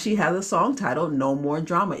 She has a song titled No More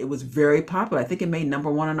Drama. It was very popular. I think it made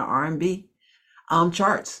number 1 on the R&B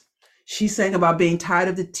charts. She sang about being tired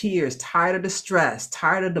of the tears, tired of the stress,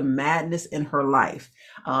 tired of the madness in her life.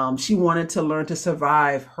 She wanted to learn to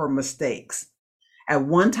survive her mistakes. At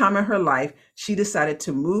one time in her life, she decided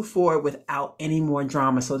to move forward without any more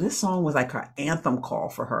drama. So this song was like her anthem call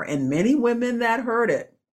for her, and many women that heard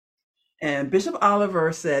it. And Bishop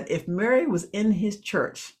Oliver said if Mary was in his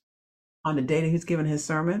church on the day that he was giving his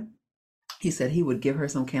sermon, he said he would give her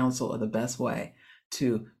some counsel of the best way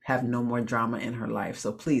to have no more drama in her life.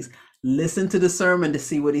 So please listen to the sermon to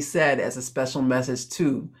see what he said as a special message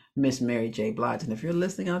to Miss Mary J. Blige. And if you're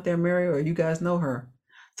listening out there, Mary, or you guys know her,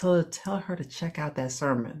 tell her to check out that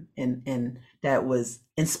sermon and that was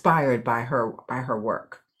inspired by her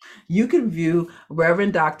work. You can view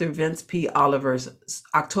Reverend Dr. Vince P. Oliver's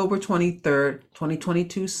October 23rd,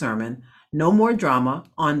 2022 sermon, No More Drama,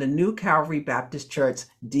 on the New Calvary Baptist Church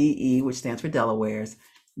DE, which stands for Delaware's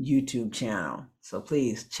YouTube channel. So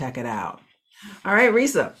please check it out. All right,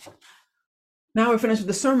 Risa. Now we're finished with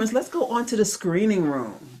the sermons. Let's go on to the screening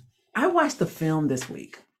room. I watched a film this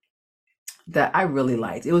week that I really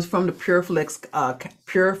liked. It was from the Pure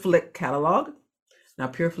Flick catalog. Now,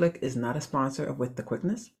 Pure Flick is not a sponsor of With the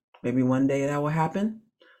Quickness. Maybe one day that will happen.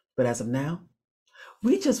 But as of now,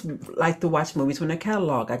 we just like to watch movies from their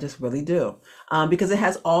catalog. I just really do. Because it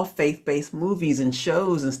has all faith-based movies and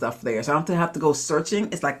shows and stuff there. So I don't have to go searching.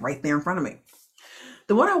 It's like right there in front of me.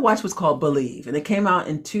 The one I watched was called Believe, and it came out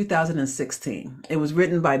in 2016. It was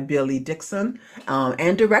written by Billy Dixon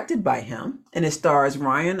and directed by him, and it stars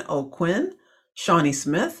Ryan O'Quinn, Shawnee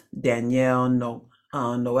Smith, Danielle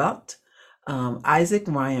Noelt, Isaac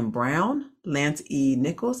Ryan Brown, Lance E.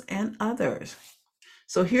 Nichols, and others.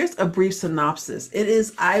 So here's a brief synopsis. It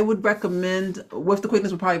is, I would recommend, With the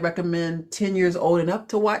Quickness would probably recommend 10 years old and up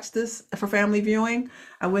to watch this for family viewing.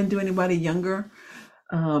 I wouldn't do anybody younger.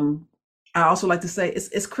 I also like to say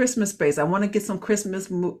it's Christmas based. I want to get some Christmas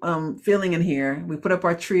feeling in here. We put up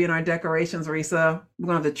our tree and our decorations, Risa. We're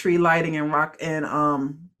gonna have the tree lighting in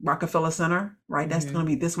Rockefeller Center, right? That's gonna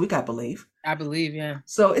be this week, I believe. I believe, yeah.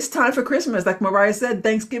 So it's time for Christmas. Like Mariah said,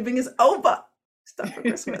 Thanksgiving is over. It's time for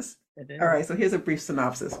Christmas. All right, so here's a brief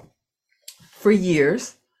synopsis. For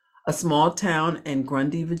years, a small town in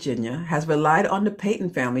Grundy, Virginia, has relied on the Peyton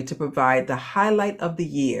family to provide the highlight of the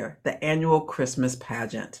year, the annual Christmas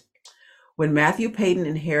pageant. When Matthew Peyton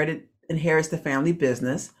inherits the family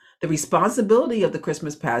business, the responsibility of the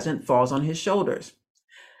Christmas pageant falls on his shoulders.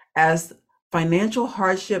 As financial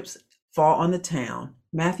hardships fall on the town,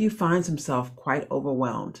 Matthew finds himself quite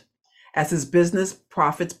overwhelmed. As his business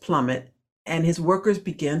profits plummet and his workers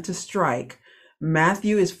begin to strike,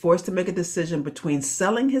 Matthew is forced to make a decision between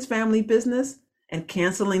selling his family business and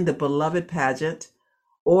canceling the beloved pageant,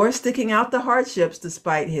 or sticking out the hardships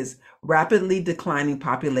despite his rapidly declining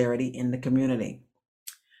popularity in the community.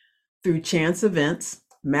 Through chance events,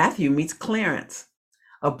 Matthew meets Clarence,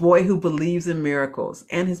 a boy who believes in miracles,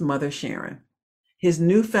 and his mother, Sharon. His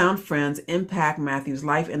newfound friends impact Matthew's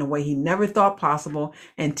life in a way he never thought possible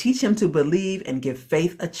and teach him to believe and give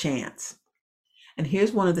faith a chance. And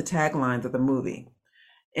here's one of the taglines of the movie: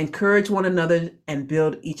 encourage one another and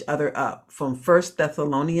build each other up, from 1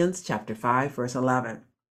 Thessalonians chapter 5, verse 11.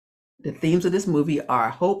 The themes of this movie are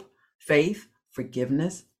hope, faith,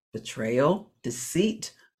 forgiveness, betrayal,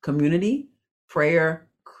 deceit, community, prayer,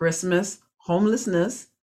 Christmas, homelessness,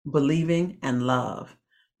 believing, and love.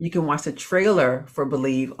 You can watch the trailer for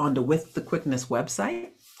Believe on the With the Quickness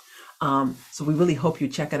website. So we really hope you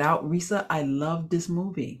check it out. Risa, I love this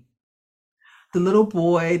movie. The little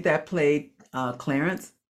boy that played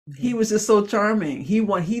Clarence, he was just so charming. He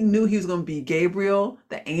knew he was going to be Gabriel,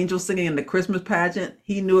 the angel singing in the Christmas pageant.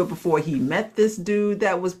 He knew it before he met this dude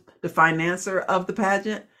that was the financier of the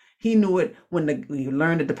pageant. He knew it when he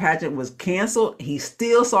learned that the pageant was canceled. He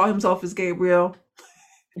still saw himself as Gabriel.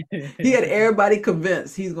 He had everybody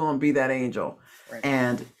convinced he's going to be that angel. Right.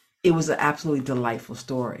 And it was an absolutely delightful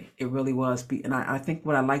story. It really was. And I think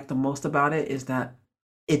what I liked the most about it is that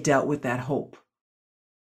it dealt with that hope.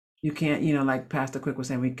 You can't, like Pastor Quick was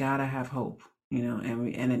saying, we gotta have hope,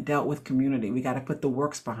 and it dealt with community. We gotta put the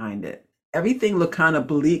works behind it. Everything looked kind of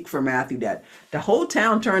bleak for Matthew, that the whole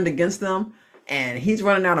town turned against them and he's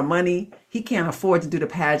running out of money. He can't afford to do the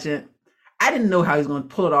pageant. I didn't know how he was going to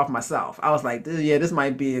pull it off myself. I was like, yeah, this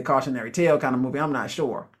might be a cautionary tale kind of movie. I'm not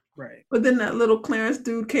sure. Right. But then that little Clarence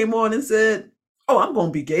dude came on and said, oh, I'm going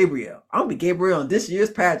to be Gabriel. I'm going to be Gabriel in this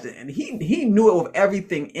year's pageant. And he knew it with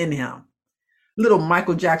everything in him. Little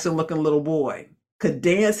Michael Jackson looking little boy could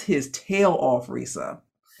dance his tail off, Risa.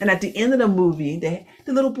 And at the end of the movie, the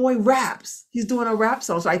little boy raps. He's doing a rap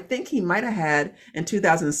song. So I think he might have had in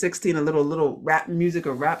 2016 a little rap music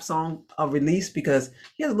or rap song release, because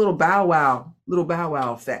he has a little bow wow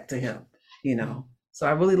effect to him, So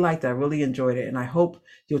I really liked it. I really enjoyed it. And I hope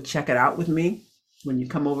you'll check it out with me when you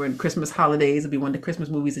come over in Christmas holidays. It'll be one of the Christmas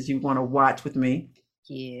movies that you want to watch with me.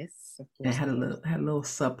 Yes. And it had a little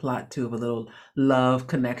subplot too, of a little love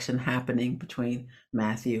connection happening between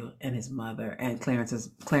Matthew and his mother and Clarence's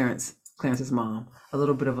mom. A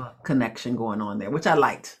little bit of a connection going on there, which I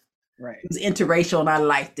liked. Right. It was interracial and I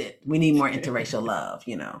liked it. We need more interracial love,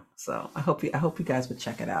 So I hope you guys would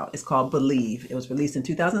check it out. It's called Believe. It was released in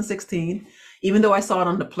 2016. Even though I saw it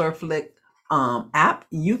on the Plur Flick app.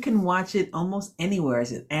 You can watch it almost anywhere.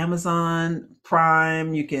 It's Amazon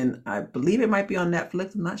Prime. You can, I believe it might be on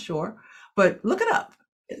Netflix. I'm not sure, but look it up.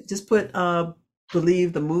 Just put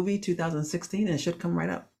Believe the movie 2016 and it should come right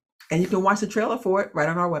up. And you can watch the trailer for it right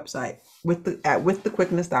on our website at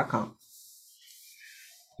withthequickness.com.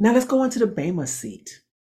 Now let's go on to the Bema seat.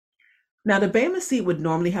 Now the Bema seat would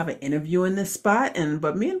normally have an interview in this spot,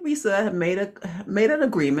 but me and Risa have made an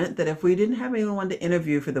agreement that if we didn't have anyone to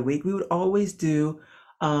interview for the week, we would always do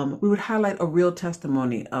we would highlight a real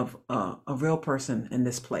testimony of a real person in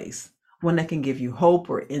this place, one that can give you hope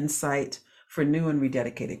or insight for new and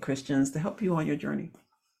rededicated Christians to help you on your journey.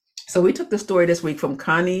 So we took the story this week from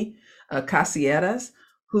Connie Casieras,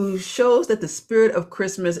 who shows that the spirit of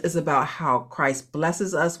Christmas is about how Christ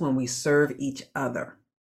blesses us when we serve each other.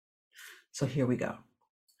 So here we go.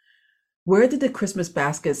 Where did the Christmas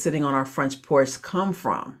basket sitting on our front porch come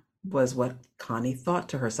from? Was what Connie thought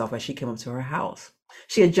to herself as she came up to her house.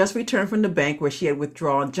 She had just returned from the bank where she had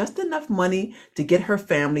withdrawn just enough money to get her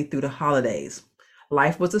family through the holidays.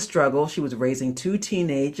 Life was a struggle. She was raising 2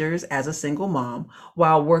 teenagers as a single mom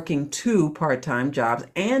while working 2 part-time jobs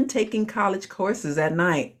and taking college courses at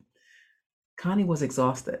night. Connie was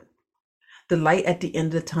exhausted. The light at the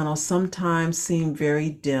end of the tunnel sometimes seemed very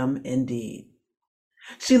dim indeed.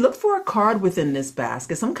 She looked for a card within this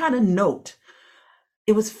basket, some kind of note.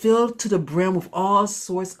 It was filled to the brim with all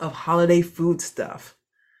sorts of holiday food stuff,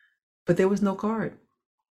 but there was no card.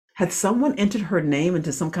 Had someone entered her name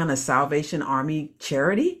into some kind of Salvation Army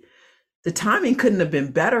charity? The timing couldn't have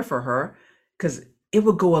been better for her because it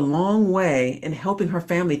would go a long way in helping her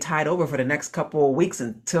family tide over for the next couple of weeks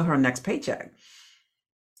until her next paycheck.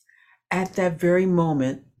 At that very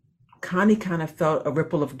moment, Connie kind of felt a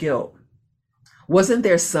ripple of guilt. Wasn't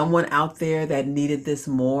there someone out there that needed this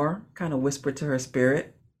more? Kind of whispered to her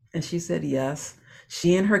spirit. And she said yes.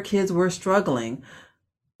 She and her kids were struggling,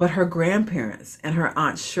 but her grandparents and her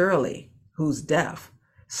Aunt Shirley, who's deaf,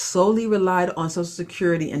 solely relied on Social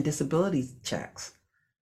Security and disability checks,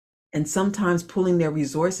 and sometimes pulling their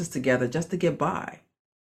resources together just to get by.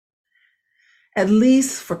 At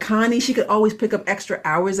least for Connie, she could always pick up extra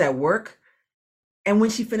hours at work. And when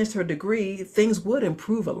she finished her degree, things would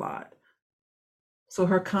improve a lot. So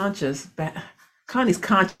Connie's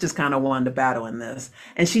conscience kind of won the battle in this.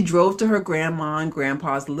 And she drove to her grandma and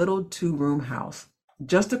grandpa's little 2-room house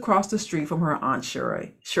just across the street from her Aunt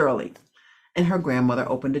Shirley. And her grandmother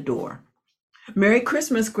opened the door. "Merry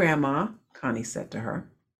Christmas, Grandma," Connie said to her.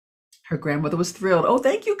 Her grandmother was thrilled. "Oh,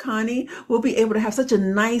 thank you, Connie. We'll be able to have such a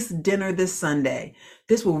nice dinner this Sunday.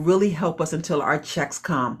 This will really help us until our checks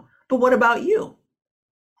come. But what about you?"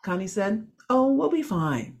 Connie said, "Oh, we'll be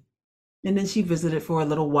fine." And then she visited for a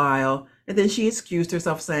little while, and then she excused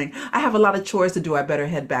herself, saying, "I have a lot of chores to do. I better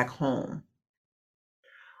head back home."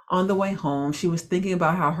 On the way home, she was thinking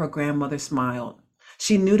about how her grandmother smiled.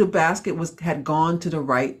 She knew the basket had gone to the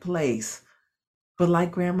right place. But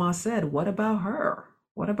like Grandma said, what about her?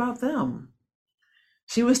 What about them?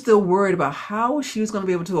 She was still worried about how she was going to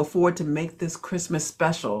be able to afford to make this Christmas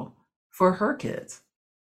special for her kids.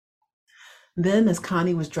 Then, as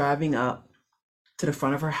Connie was driving up to the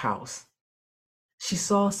front of her house, she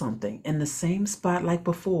saw something in the same spot like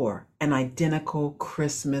before, an identical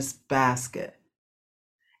Christmas basket.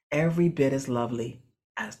 Every bit as lovely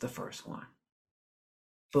as the first one.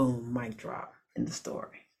 Boom, mic drop in the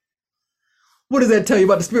story. What does that tell you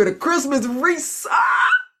about the spirit of Christmas, Risa?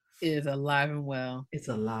 It is alive and well. It's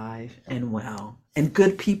alive and well. And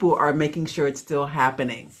good people are making sure it's still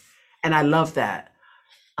happening. And I love that.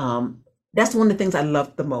 That's one of the things I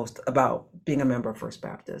love the most about being a member of First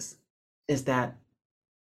Baptist, is that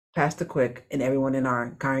Pastor Quick and everyone in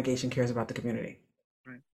our congregation cares about the community.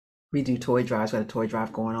 Right. We do toy drives. We had a toy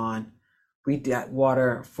drive going on. We got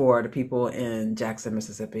water for the people in Jackson,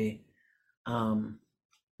 Mississippi.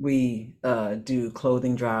 We do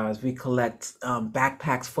clothing drives. We collect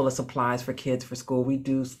backpacks full of supplies for kids for school. We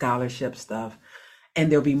do scholarship stuff.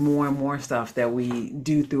 And there'll be more and more stuff that we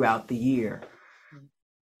do throughout the year.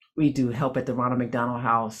 We do help at the Ronald McDonald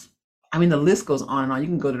House. I mean, the list goes on and on. You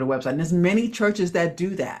can go to the website. And there's many churches that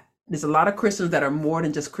do that. There's a lot of Christians that are more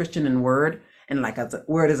than just Christian in word. And like a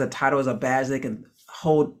word is a title, is a badge. They can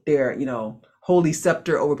hold their, holy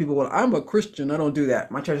scepter over people. Well, I'm a Christian. I don't do that.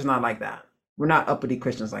 My church is not like that. We're not uppity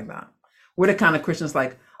Christians like that. We're the kind of Christians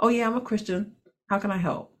like, oh yeah, I'm a Christian. How can I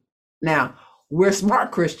help? Now, we're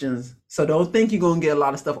smart Christians, so don't think you're going to get a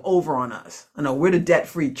lot of stuff over on us. I know we're the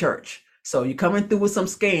debt-free church. So you're coming through with some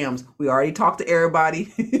scams. We already talked to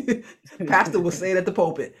everybody. Pastor will say it at the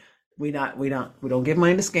pulpit. We don't give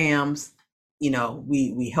money to scams.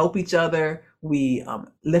 We help each other. We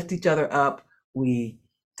lift each other up. We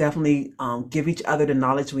definitely give each other the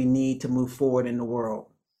knowledge we need to move forward in the world.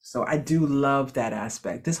 So I do love that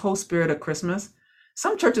aspect. This whole spirit of Christmas,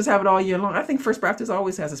 some churches have it all year long. I think First Baptist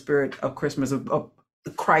always has a spirit of Christmas, of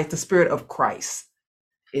Christ. The spirit of Christ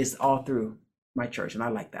is all through my church, and I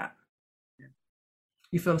like that.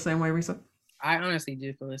 You feel the same way, Risa? I honestly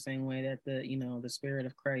do feel the same way, that the spirit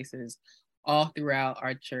of Christ is all throughout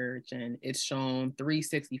our church, and it's shown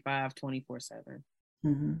 365, 24/7.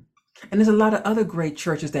 Mm-hmm. And there's a lot of other great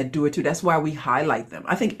churches that do it too. That's why we highlight them.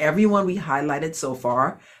 I think everyone we highlighted so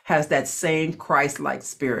far has that same Christ-like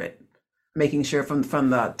spirit, making sure from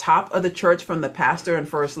the top of the church, from the pastor and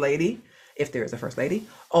first lady, if there is a first lady,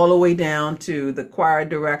 all the way down to the choir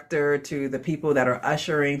director, to the people that are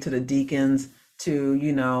ushering, to the deacons, to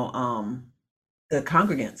the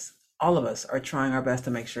congregants. All of us are trying our best to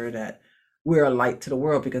make sure that we're a light to the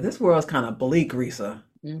world, because this world's kind of bleak, Risa.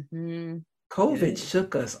 Mm-hmm. COVID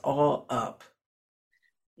shook us all up.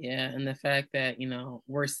 Yeah, and the fact that,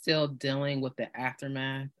 we're still dealing with the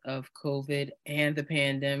aftermath of COVID and the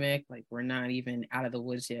pandemic, like we're not even out of the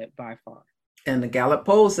woods yet by far. And the Gallup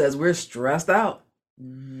poll says we're stressed out.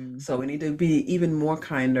 Mm-hmm. So we need to be even more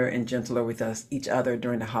kinder and gentler with each other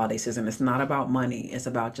during the holiday season. It's not about money. It's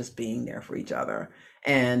about just being there for each other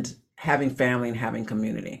and having family and having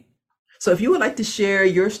community. So if you would like to share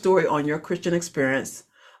your story on your Christian experience,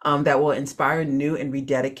 that will inspire new and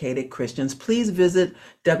rededicated Christians, please visit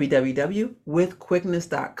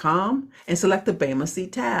www.withquickness.com and select the Bema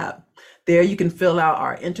Seat tab. There you can fill out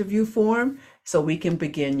our interview form so we can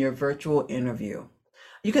begin your virtual interview.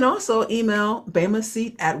 You can also email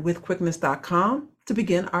bemaseat@withquickness.com to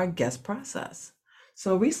begin our guest process.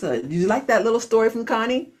 So Risa, did you like that little story from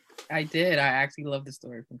Connie? I did. I actually love the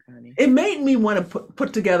story from Connie. It made me want to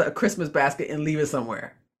put together a Christmas basket and leave it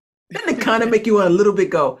somewhere. Didn't it kind of make you want a little bit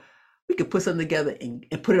go, we could put something together and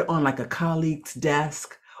put it on like a colleague's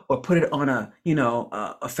desk, or put it on a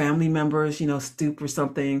family member's, stoop or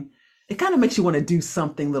something. It kind of makes you want to do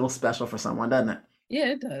something little special for someone, doesn't it?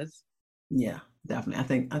 Yeah, it does. Yeah,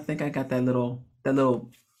 definitely. I think I got that little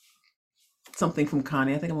something from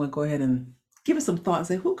Connie. I think I'm gonna go ahead and give it some thought and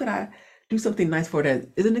say, who could I do something nice for that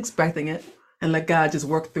isn't expecting it, and let God just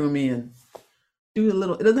work through me and do a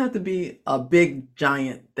little. It doesn't have to be a big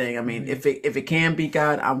giant thing. I mean, if it can be,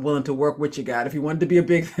 God, I'm willing to work with you, God. If you want it to be a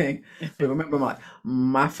big thing, but remember,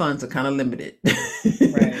 my funds are kind of limited.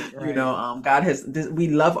 Right. God has this. We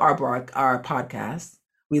love our podcast.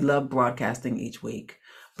 We love broadcasting each week,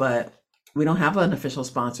 but we don't have an official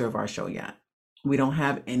sponsor of our show yet. We don't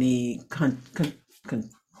have any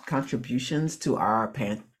contributions to our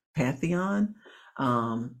Pantheon.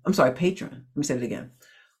 I'm sorry, Patreon. Let me say it again.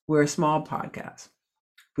 We're a small podcast.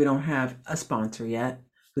 We don't have a sponsor yet.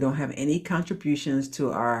 We don't have any contributions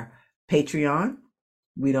to our Patreon.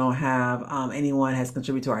 We don't have anyone has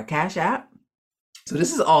contributed to our Cash App. So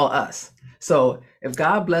this is all us. So if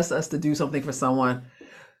God bless us to do something for someone,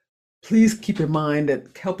 please keep in mind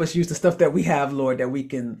that help us use the stuff that we have, Lord, that we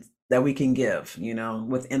can give,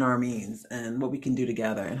 within our means, and what we can do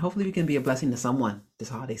together. And hopefully we can be a blessing to someone this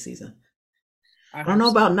holiday season. I don't know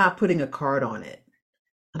about not putting a card on it.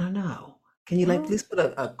 I don't know. Can you please put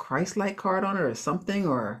a Christ-like card on it or something,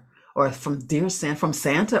 or from from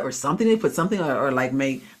Santa or something? They put something, or like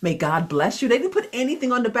may God bless you. They didn't put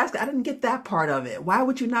anything on the basket. I didn't get that part of it. Why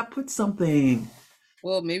would you not put something?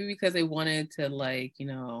 Well, maybe because they wanted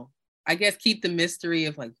to I guess keep the mystery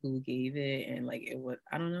of who gave it, and it was,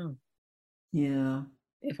 I don't know. Yeah.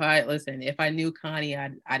 If I knew Connie,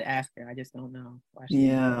 I'd ask her. I just don't know.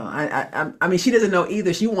 Yeah, I mean, she doesn't know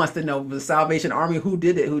either. She wants to know the Salvation Army, who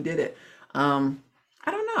did it. I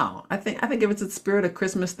don't know. I think if it's a spirit of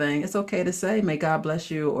Christmas thing, it's okay to say, "May God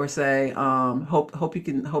bless you," or say, hope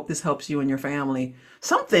this helps you and your family."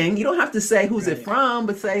 Something. You don't have to say who's it from,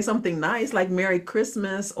 but say something nice like "Merry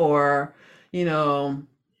Christmas," or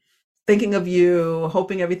thinking of you,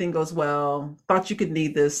 hoping everything goes well. Thought you could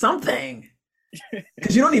need this. Something.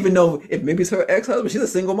 Because you don't even know if maybe it's her ex-husband. She's a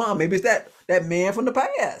single mom. Maybe it's that man from the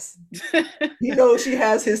past. She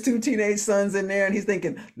has his 2 teenage sons in there, and he's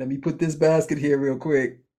thinking, let me put this basket here real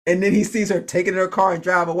quick. And then he sees her taking her car and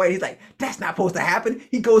drive away. He's like, that's not supposed to happen.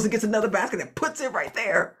 He goes and gets another basket and puts it right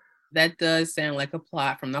there. That does sound like a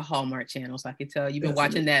plot from the Hallmark Channel, so I can tell you've been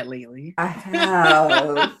watching that lately. I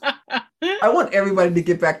have. I want everybody to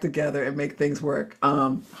get back together and make things work.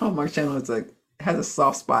 Hallmark Channel is has a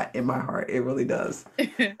soft spot in my heart. It really does.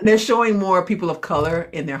 They're showing more people of color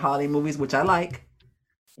in their holiday movies, which I like.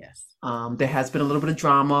 Yes. There has been a little bit of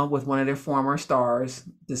drama with one of their former stars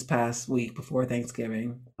this past week before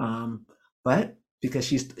Thanksgiving. But because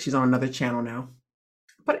she's on another channel now.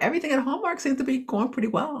 But everything at Hallmark seems to be going pretty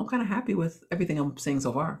well. I'm kind of happy with everything I'm seeing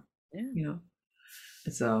so far. Yeah. You know.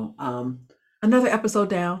 So, another episode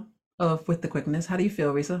down of With the Quickness. How do you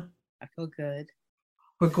feel, Risa? I feel good.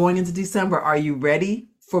 We're going into December. Are you ready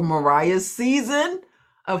for Mariah's season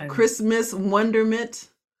of Christmas wonderment?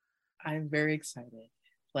 I'm very excited.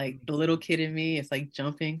 Like the little kid in me is like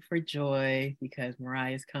jumping for joy because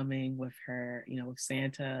Mariah's coming with her, with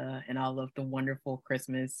Santa and all of the wonderful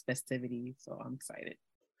Christmas festivities. So I'm excited.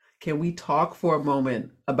 Can we talk for a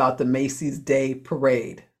moment about the Macy's Day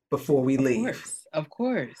Parade before we leave? Of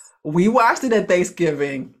course. We watched it at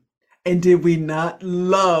Thanksgiving, and did we not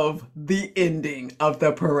love the ending of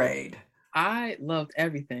the parade? I loved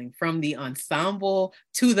everything from the ensemble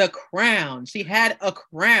to the crown. She had a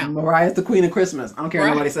crown. Mariah's the queen of Christmas. I don't care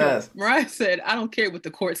what nobody says. Mariah said, I don't care what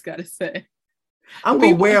the court's got to say. I'm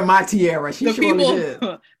going to wear my tiara. She surely did.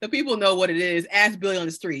 The people know what it is. Ask Billy on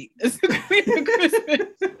the street. It's the queen of Christmas.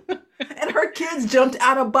 And her kids jumped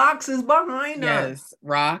out of boxes behind her. Yes.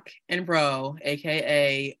 Rock and Bro,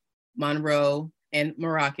 a.k.a. Monroe and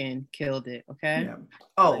Moroccan, killed it. Okay? Yeah.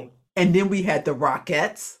 Oh, and then we had the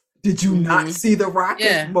Rockettes. Did you not see the Rockettes?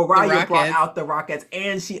 Yeah, Mariah brought out the Rockettes,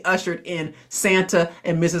 and she ushered in Santa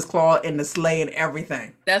and Mrs. Claus in the sleigh and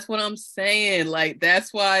everything. That's what I'm saying. Like,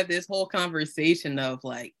 that's why this whole conversation of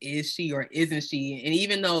like, is she or isn't she? And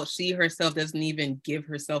even though she herself doesn't even give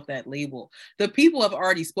herself that label, the people have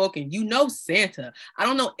already spoken. Santa. I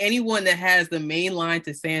don't know anyone that has the main line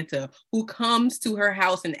to Santa who comes to her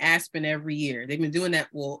house in Aspen every year. They've been doing that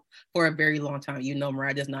for a very long time.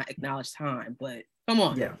 Mariah does not acknowledge time, but come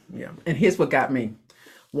on. Yeah. And here's what got me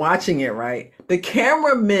watching it, right? The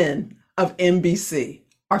cameramen of NBC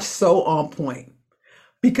are so on point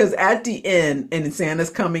because at the end, and Santa's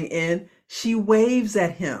coming in, she waves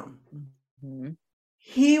at him. Mm-hmm.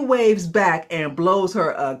 He waves back and blows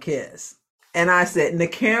her a kiss. And I said, and the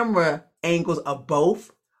camera angles of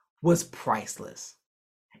both was priceless.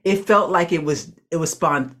 It felt like it was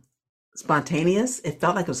spontaneous. It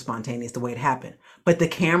felt like it was spontaneous the way it happened. But the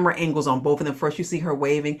camera angles on both of them. First, you see her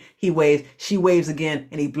waving. He waves. She waves again,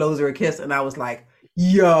 and he blows her a kiss. And I was like,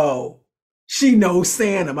 yo, she knows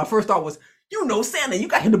Santa. My first thought was, you know Santa. You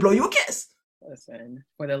got him to blow you a kiss. Listen,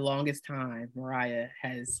 for the longest time, Mariah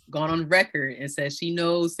has gone on record and said she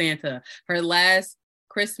knows Santa. Her last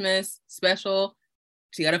Christmas special,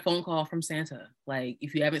 she got a phone call from Santa. Like,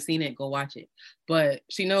 if you haven't seen it, go watch it. But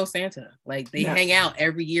she knows Santa. Like, they hang out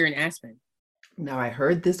every year in Aspen. Now, I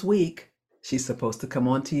heard this week she's supposed to come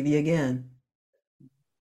on TV again.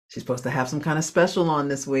 She's supposed to have some kind of special on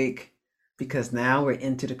this week because now we're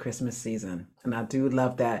into the Christmas season. And I do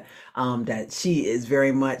love that, that she is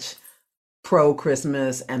very much pro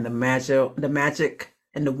Christmas and the magic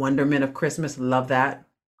and the wonderment of Christmas. Love that.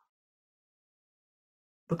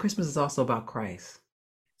 But Christmas is also about Christ.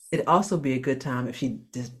 It'd also be a good time if she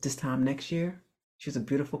this time next year, she has a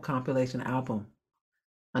beautiful compilation album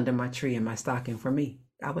under my tree in my stocking for me.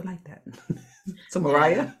 I would like that. So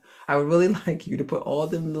Mariah, I would really like you to put all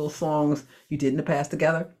them little songs you did in the past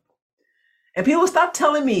together. And people stop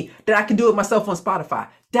telling me that I can do it myself on Spotify.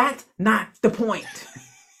 That's not the point.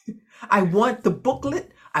 I want the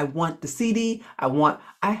booklet. I want the CD.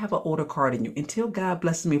 I have an older car than you. Until God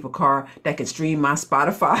blesses me with a car that can stream my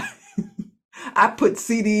Spotify, I put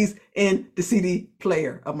CDs in the CD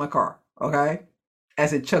player of my car, okay?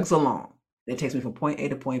 As it chugs along. It takes me from point A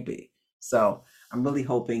to point B. So I'm really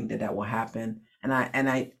hoping that will happen. And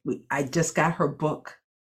I just got her book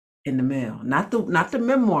in the mail. Not the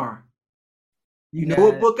memoir. You know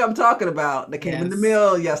what book I'm talking about that came in the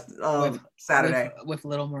mail Saturday. With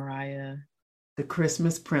little Mariah. The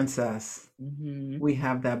Christmas Princess. Mm-hmm. We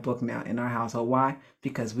have that book now in our household. Why?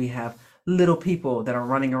 Because we have little people that are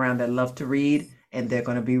running around that love to read, and they're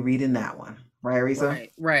going to be reading that one. Right, Risa?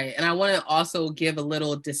 Right. And I want to also give a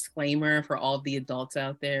little disclaimer for all the adults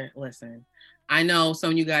out there. Listen, I know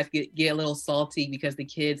some of you guys get a little salty because the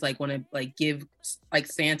kids want to give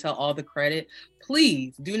Santa all the credit.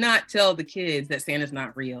 Please do not tell the kids that Santa's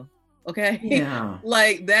not real. Okay. Yeah.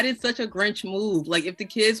 That is such a Grinch move. If the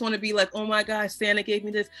kids want to be like, oh my gosh, Santa gave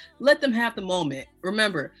me this, let them have the moment.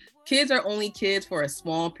 Remember, kids are only kids for a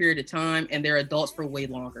small period of time and they're adults for way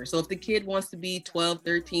longer. So if the kid wants to be 12,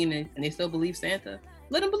 13 and they still believe Santa,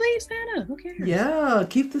 let them believe Santa. Who cares? Yeah.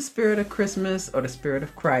 Keep the spirit of Christmas or the spirit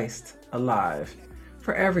of Christ alive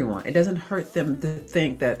for everyone. It doesn't hurt them to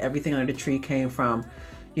think that everything under the tree came from,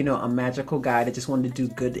 a magical guy that just wanted to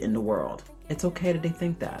do good in the world. It's okay that they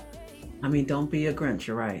think that. I mean, don't be a Grinch.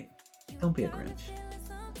 You're right. Don't be a Grinch.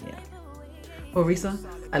 Yeah. Well, Risa,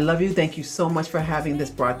 I love you. Thank you so much for having this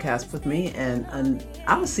broadcast with me. And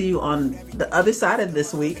I will see you on the other side of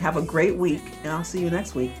this week. Have a great week. And I'll see you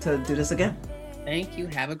next week to do this again. Thank you.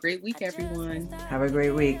 Have a great week, everyone. Have a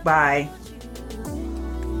great week. Bye.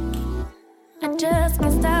 I just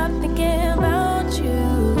can't stop thinking